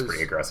 Yeah, I think that's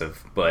pretty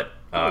aggressive, but...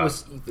 What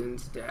was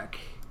Ethan's deck?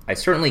 I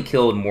certainly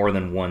killed more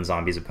than one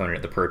zombie's opponent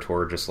at the Pro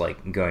Tour just,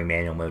 like, going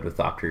manual mode with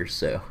Doctors,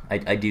 so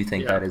I do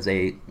think that is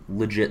a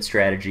legit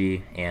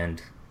strategy,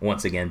 and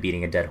once again,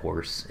 beating a dead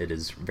horse, it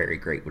is very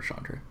great with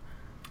Chandra.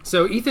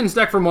 So Ethan's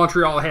deck from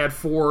Montreal had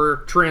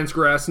 4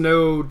 Transgress,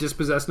 no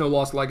Dispossess, no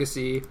Lost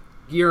Legacy.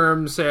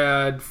 Guillermo's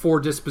had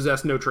 4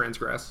 Dispossess, no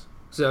Transgress.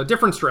 So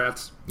different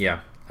strats. Yeah.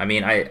 I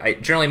mean, I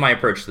generally my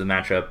approach to the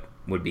matchup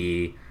would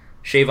be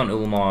shave on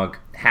Ulamog,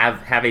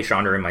 have a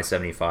Chandra in my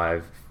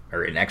 75,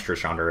 or an extra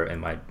Chandra in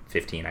my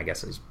 15, I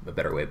guess is a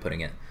better way of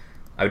putting it.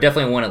 I would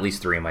definitely want at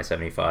least 3 in my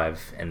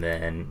 75, and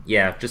then,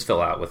 yeah, just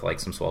fill out with, like,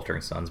 some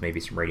Sweltering Suns, maybe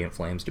some Radiant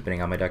Flames,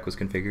 depending on how my deck was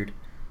configured.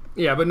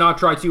 Yeah, but not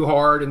try too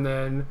hard, and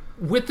then,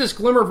 with this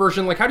Glimmer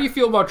version, like, how do you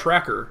feel about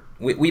Tracker?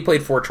 We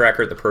played 4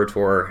 Tracker at the Pro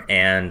Tour,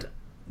 and,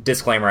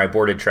 disclaimer, I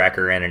boarded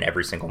Tracker in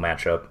every single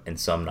matchup in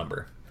some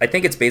number. I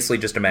think it's basically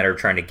just a matter of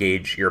trying to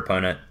gauge your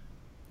opponent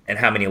and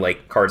how many,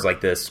 like, cards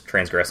like this,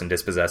 Transgress and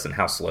Dispossess, and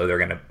how slow they're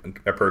going to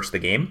approach the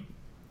game.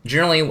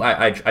 Generally,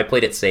 I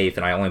played it safe,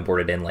 and I only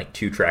boarded in, like,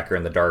 2 Tracker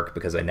in the dark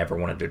because I never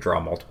wanted to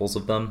draw multiples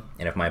of them.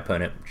 And if my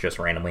opponent just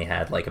randomly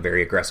had, like, a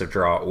very aggressive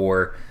draw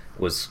or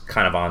was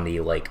kind of on the,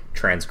 like,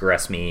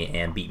 transgress me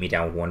and beat me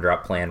down with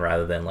 1-drop plan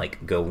rather than,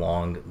 like, go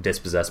long,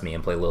 dispossess me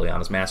and play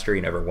Liliana's Mastery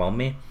and overwhelm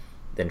me,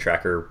 then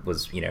Tracker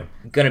was, you know,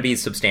 going to be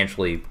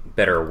substantially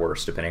better or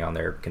worse depending on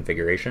their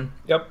configuration.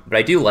 Yep. But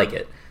I do like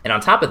it. And on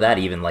top of that,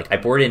 even, like, I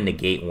boarded in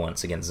Negate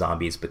once against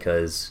zombies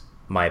because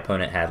my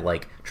opponent had,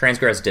 like,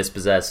 Transgress,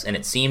 Dispossess, and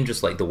it seemed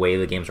just like the way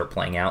the games were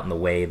playing out and the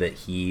way that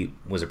he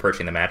was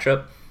approaching the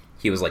matchup,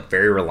 he was, like,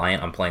 very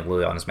reliant on playing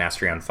Liliana's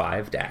Mastery on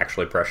 5 to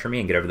actually pressure me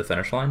and get over the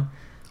finish line.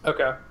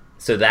 Okay.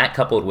 So that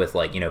coupled with,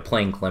 like, you know,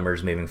 playing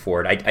Glimmers moving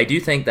forward, I do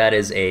think that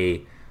is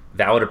a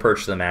valid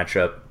approach to the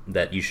matchup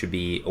that you should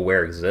be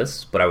aware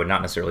exists, but I would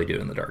not necessarily do it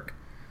in the dark.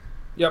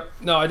 Yep.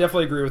 No, I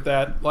definitely agree with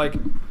that. Like,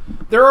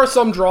 there are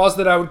some draws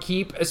that I would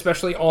keep,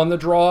 especially on the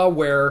draw,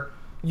 where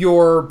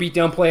your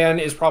beatdown plan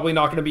is probably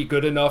not going to be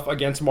good enough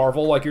against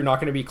Marvel. Like, you're not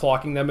going to be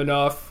clocking them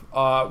enough,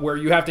 where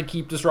you have to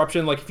keep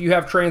disruption. Like, if you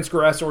have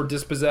Transgress or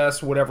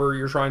Dispossess, whatever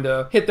you're trying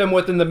to hit them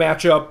with in the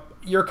matchup,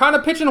 you're kind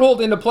of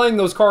pigeonholed into playing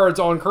those cards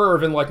on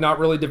curve and like not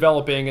really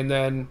developing, and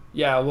then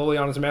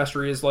Liliana's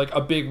Mastery is like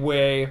a big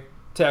way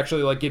to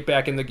actually like get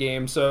back in the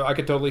game. So I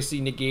could totally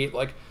see negate,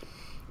 like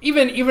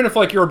even if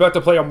like you're about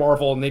to play a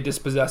Marvel and they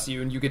dispossess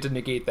you and you get to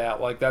negate that,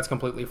 like that's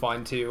completely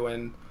fine too.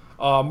 And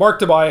Mark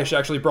Tobias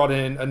actually brought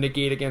in a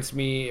negate against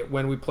me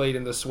when we played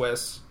in the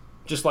Swiss,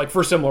 just like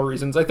for similar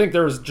reasons. I think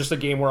there was just a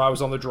game where I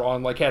was on the draw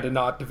and like had to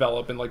not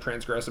develop and like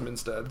transgress him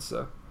instead.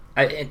 So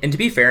and to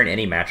be fair, in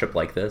any matchup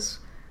like this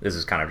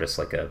is kind of just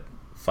like a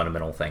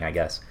fundamental thing, I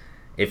guess.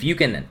 If you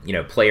can,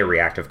 play a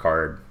reactive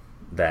card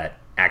that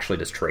actually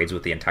just trades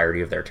with the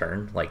entirety of their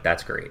turn, like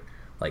that's great.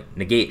 Like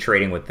negate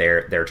trading with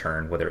their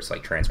turn, whether it's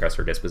like transgress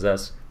or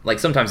dispossess. Like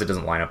sometimes it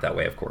doesn't line up that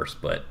way, of course,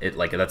 but it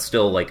like that's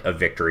still like a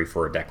victory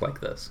for a deck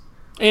like this.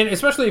 And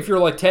especially if you're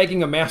like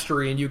tagging a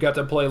Mastery and you got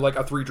to play like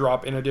a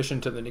 3-drop in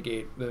addition to the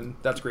negate, then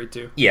that's great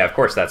too. Yeah, of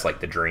course that's like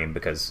the dream,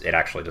 because it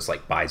actually just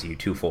like buys you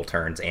 2 full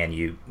turns and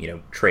you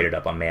trade it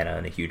up on mana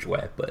in a huge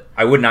way. But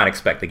I would not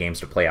expect the games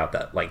to play out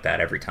that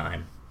every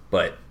time.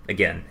 But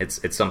again,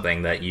 it's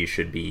something that you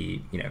should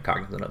be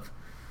cognizant of.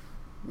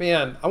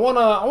 Man, I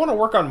wanna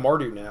work on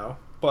Mardu now,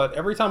 but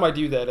every time I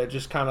do that, it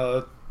just kind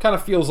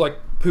of feels like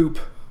poop.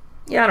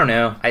 Yeah, I don't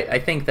know. I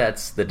think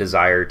that's the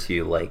desire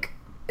to like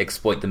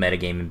exploit the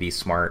metagame and be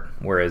smart,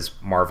 whereas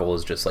Marvel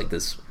is just like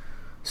this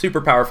super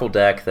powerful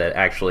deck that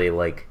actually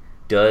like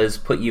does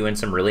put you in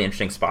some really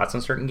interesting spots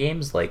in certain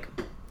games, like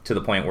to the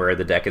point where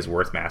the deck is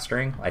worth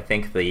mastering. I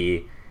think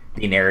the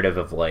narrative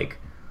of like,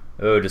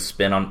 oh, just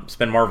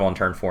spin Marvel on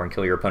turn 4 and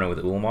kill your opponent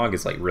with Ulamog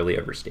is like really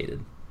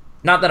overstated.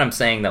 Not that I'm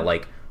saying that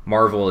like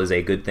Marvel is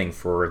a good thing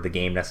for the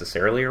game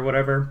necessarily or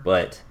whatever,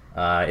 but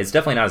it's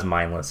definitely not as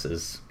mindless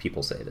as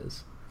people say it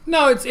is.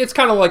 No, it's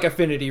kind of like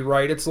Affinity,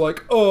 right? It's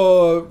like,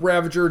 oh,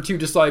 Ravager, 2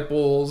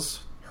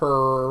 Disciples,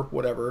 her,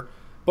 whatever.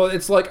 But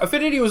it's like,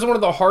 Affinity was one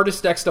of the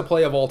hardest decks to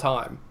play of all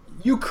time.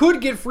 You could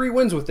get free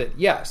wins with it,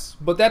 yes,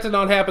 but that did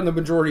not happen the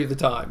majority of the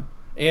time.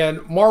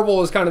 And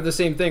Marvel is kind of the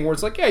same thing, where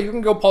it's like, yeah, you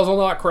can go Puzzle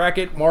Knot, crack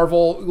it,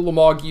 Marvel,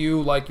 Ulamog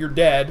you, like, you're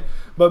dead.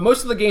 But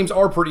most of the games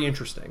are pretty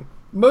interesting.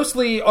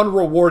 Mostly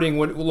unrewarding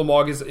when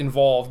Ulamog is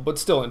involved, but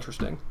still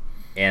interesting.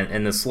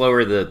 And the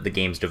slower the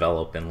games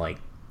develop, and like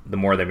the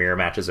more the mirror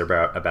matches are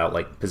about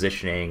like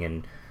positioning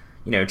and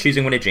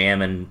choosing when to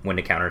jam and when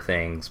to counter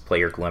things, play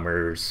your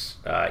glimmers,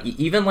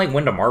 even like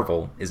when to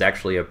Marvel is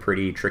actually a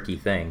pretty tricky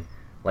thing.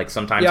 Like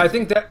sometimes, yeah, I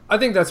think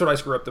that's what I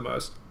screw up the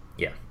most.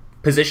 Yeah,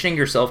 positioning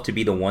yourself to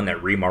be the one that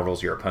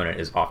remarvels your opponent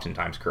is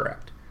oftentimes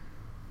correct.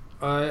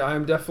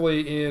 I'm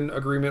definitely in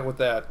agreement with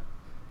that.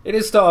 It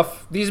is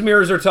tough. These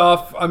mirrors are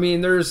tough. I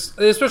mean, there's,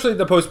 especially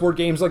the post-board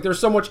games, like there's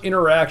so much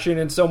interaction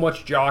and so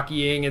much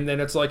jockeying, and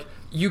then it's like,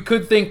 you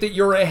could think that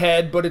you're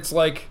ahead, but it's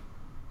like,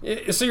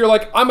 so you're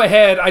like, I'm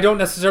ahead, I don't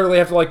necessarily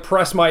have to like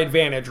press my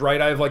advantage, right?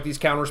 I have like these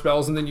counter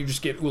spells, and then you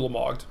just get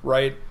Ulamogged,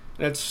 right?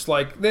 And it's just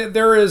like,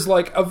 there is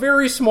like a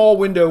very small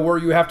window where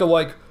you have to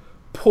like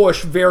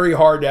push very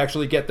hard to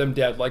actually get them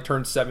dead, like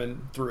turn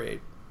 7 through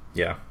 8.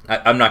 Yeah,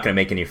 I'm not going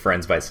to make any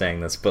friends by saying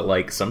this, but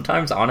like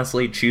sometimes,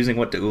 honestly, choosing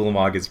what to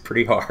Ulamog is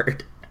pretty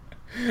hard.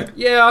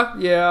 yeah,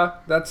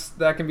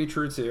 that can be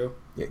true too.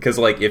 Because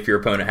like if your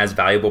opponent has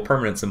valuable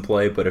permanents in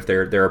play, but if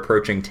they're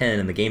approaching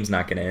 10 and the game's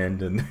not going to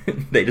end, and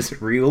they just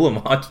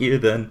re-Ulamog you,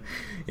 then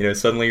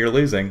suddenly you're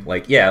losing.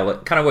 Like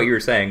kind of what you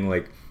were saying.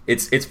 Like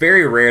it's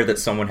very rare that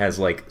someone has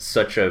like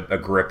such a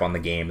grip on the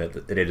game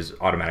that it is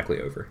automatically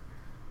over.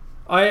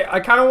 I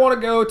kind of want to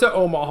go to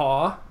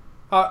Omaha.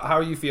 How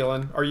are you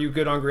feeling? Are you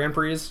good on Grand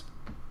Prix?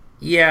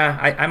 Yeah,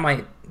 I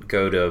might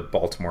go to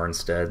Baltimore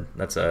instead.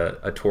 That's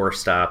a tour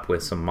stop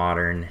with some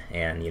modern,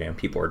 and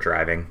people are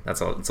driving.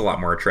 It's a lot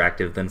more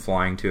attractive than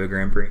flying to a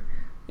Grand Prix.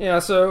 Yeah,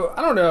 so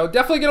I don't know.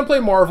 Definitely gonna play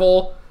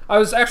Marvel. I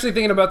was actually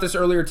thinking about this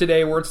earlier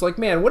today, where it's like,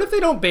 man, what if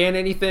they don't ban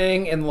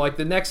anything, and like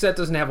the next set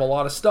doesn't have a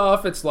lot of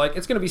stuff? It's like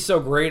it's gonna be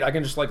so great. I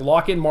can just like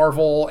lock in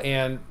Marvel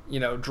and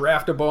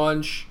draft a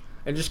bunch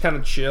and just kind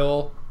of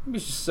chill.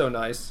 It's just so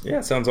nice. Yeah,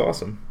 it sounds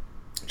awesome.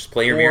 Just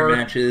play your mirror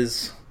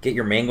matches, get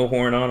your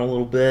Manglehorn on a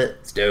little bit.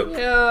 It's dope.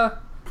 Yeah,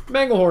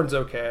 Manglehorn's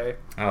okay.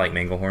 I like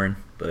Manglehorn,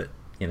 but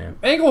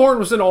Manglehorn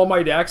was in all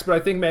my decks, but I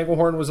think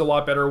Manglehorn was a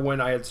lot better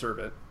when I had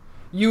Servant.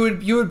 You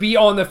would be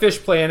on the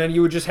fish plan, and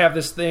you would just have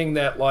this thing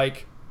that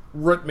like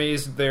root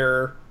mazed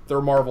their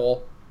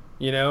Marvel,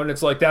 and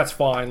it's like that's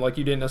fine. Like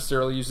you didn't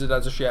necessarily use it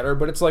as a shatter,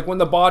 but it's like when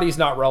the body's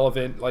not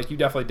relevant, like you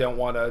definitely don't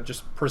want to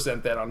just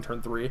present that on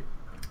turn 3.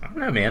 I don't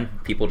know, man.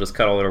 People just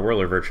cut all their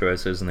Whirler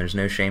Virtuosos, and there's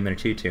no shame in a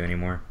 2/2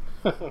 anymore.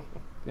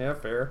 Yeah,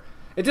 fair.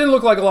 It didn't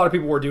look like a lot of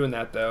people were doing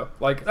that, though.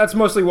 Like, that's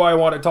mostly why I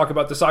want to talk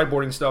about the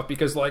sideboarding stuff,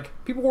 because, like,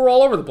 people were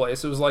all over the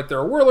place. It was like, there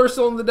are Whirlers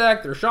still in the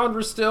deck, there's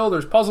Chandras still,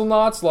 there's Puzzle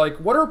Knots. Like,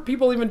 what are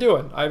people even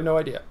doing? I have no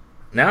idea.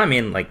 Now, I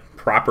mean, like,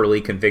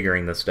 properly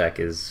configuring this deck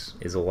is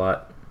a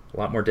lot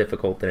more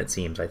difficult than it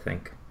seems, I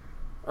think.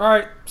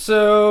 Alright,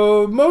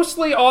 so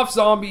mostly off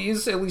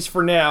zombies, at least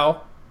for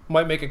now.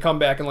 Might make a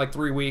comeback in like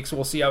 3 weeks.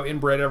 We'll see how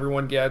inbred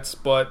everyone gets.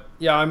 But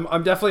yeah,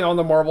 I'm definitely on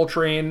the Marvel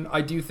train.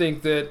 I do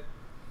think that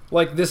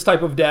like this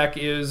type of deck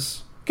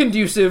is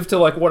conducive to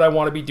like what I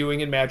want to be doing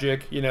in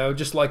Magic. You know,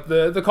 just like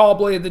the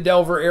Caw-Blade, the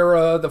Delver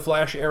era, the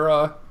Flash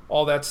era,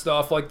 all that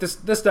stuff. Like this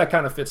deck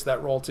kind of fits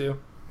that role too.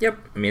 Yep.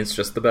 I mean, it's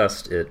just the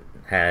best. It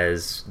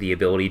has the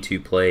ability to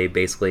play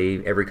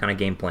basically every kind of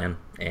game plan,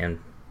 and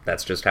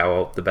that's just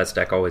how the best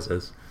deck always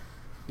is.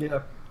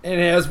 Yeah. And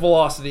it has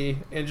velocity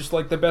and just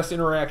like the best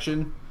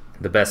interaction.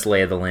 The best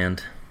lay of the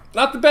land.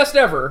 Not the best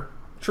ever.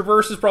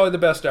 Traverse is probably the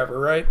best ever,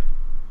 right?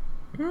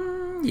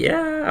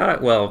 Yeah.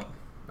 Well,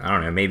 I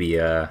don't know. Maybe.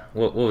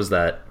 What was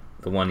that?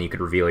 The one you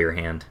could reveal your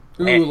hand.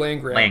 Ooh,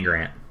 Land Grant. Land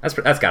Grant.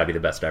 That's got to be the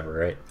best ever,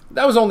 right?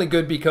 That was only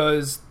good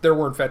because there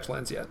weren't fetch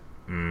lands yet.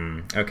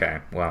 Okay.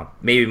 Well,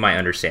 maybe my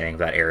understanding of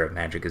that era of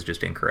Magic is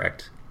just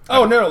incorrect.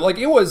 Oh no! Like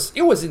it was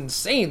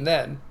insane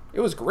then. It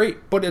was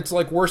great, but it's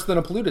like worse than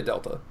a Polluted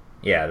Delta.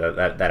 Yeah,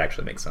 that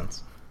actually makes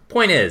sense.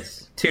 Point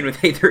is, Tune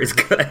with Aether is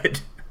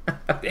good.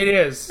 It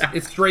is.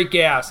 It's straight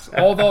gas.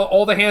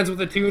 All the hands with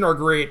the tune are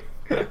great.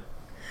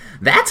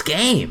 That's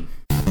game.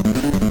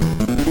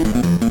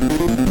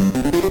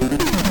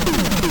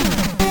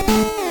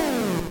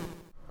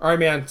 All right,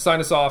 man. Sign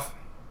us off.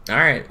 All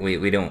right.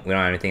 We don't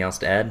have anything else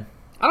to add.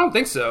 I don't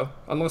think so,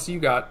 unless you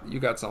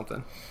got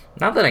something.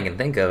 Not that I can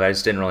think of. I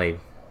just didn't really.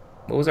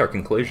 What was our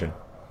conclusion?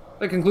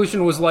 The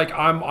conclusion was like,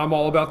 I'm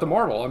all about the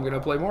Marvel. I'm gonna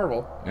play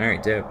Marvel. All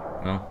right, dope.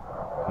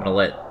 Well, I'm gonna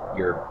let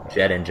your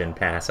jet engine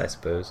pass, I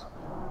suppose.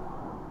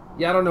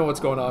 Yeah, I don't know what's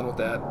going on with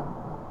that.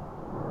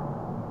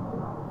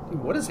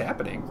 Dude, what is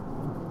happening?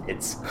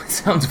 It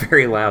sounds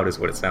very loud, is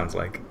what it sounds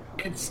like.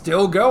 It's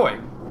still going.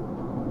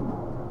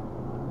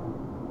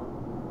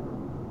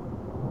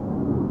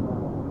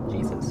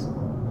 Jesus.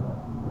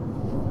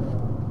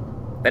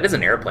 That is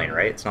an airplane,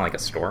 right? It's not like a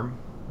storm?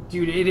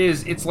 Dude, it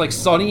is. It's like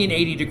sunny and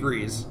 80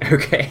 degrees.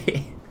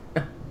 Okay.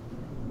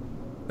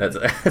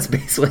 That's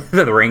basically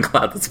the rain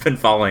cloud that's been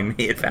following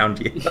me. It found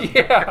you.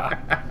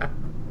 Yeah.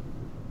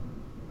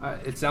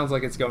 It sounds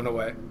like it's going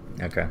away.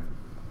 Okay.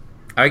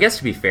 I guess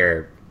to be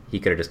fair, he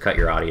could have just cut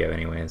your audio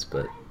anyways,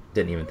 but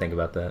didn't even think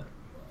about that.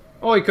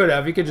 Oh, he could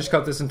have. He could just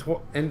cut this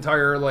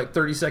entire, like,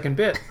 30-second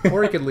bit.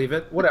 Or he could leave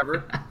it.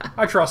 Whatever.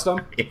 I trust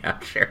him. Yeah,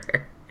 sure.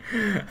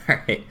 All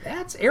right.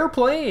 That's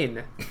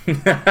Airplane.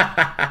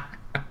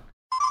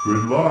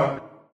 Good luck.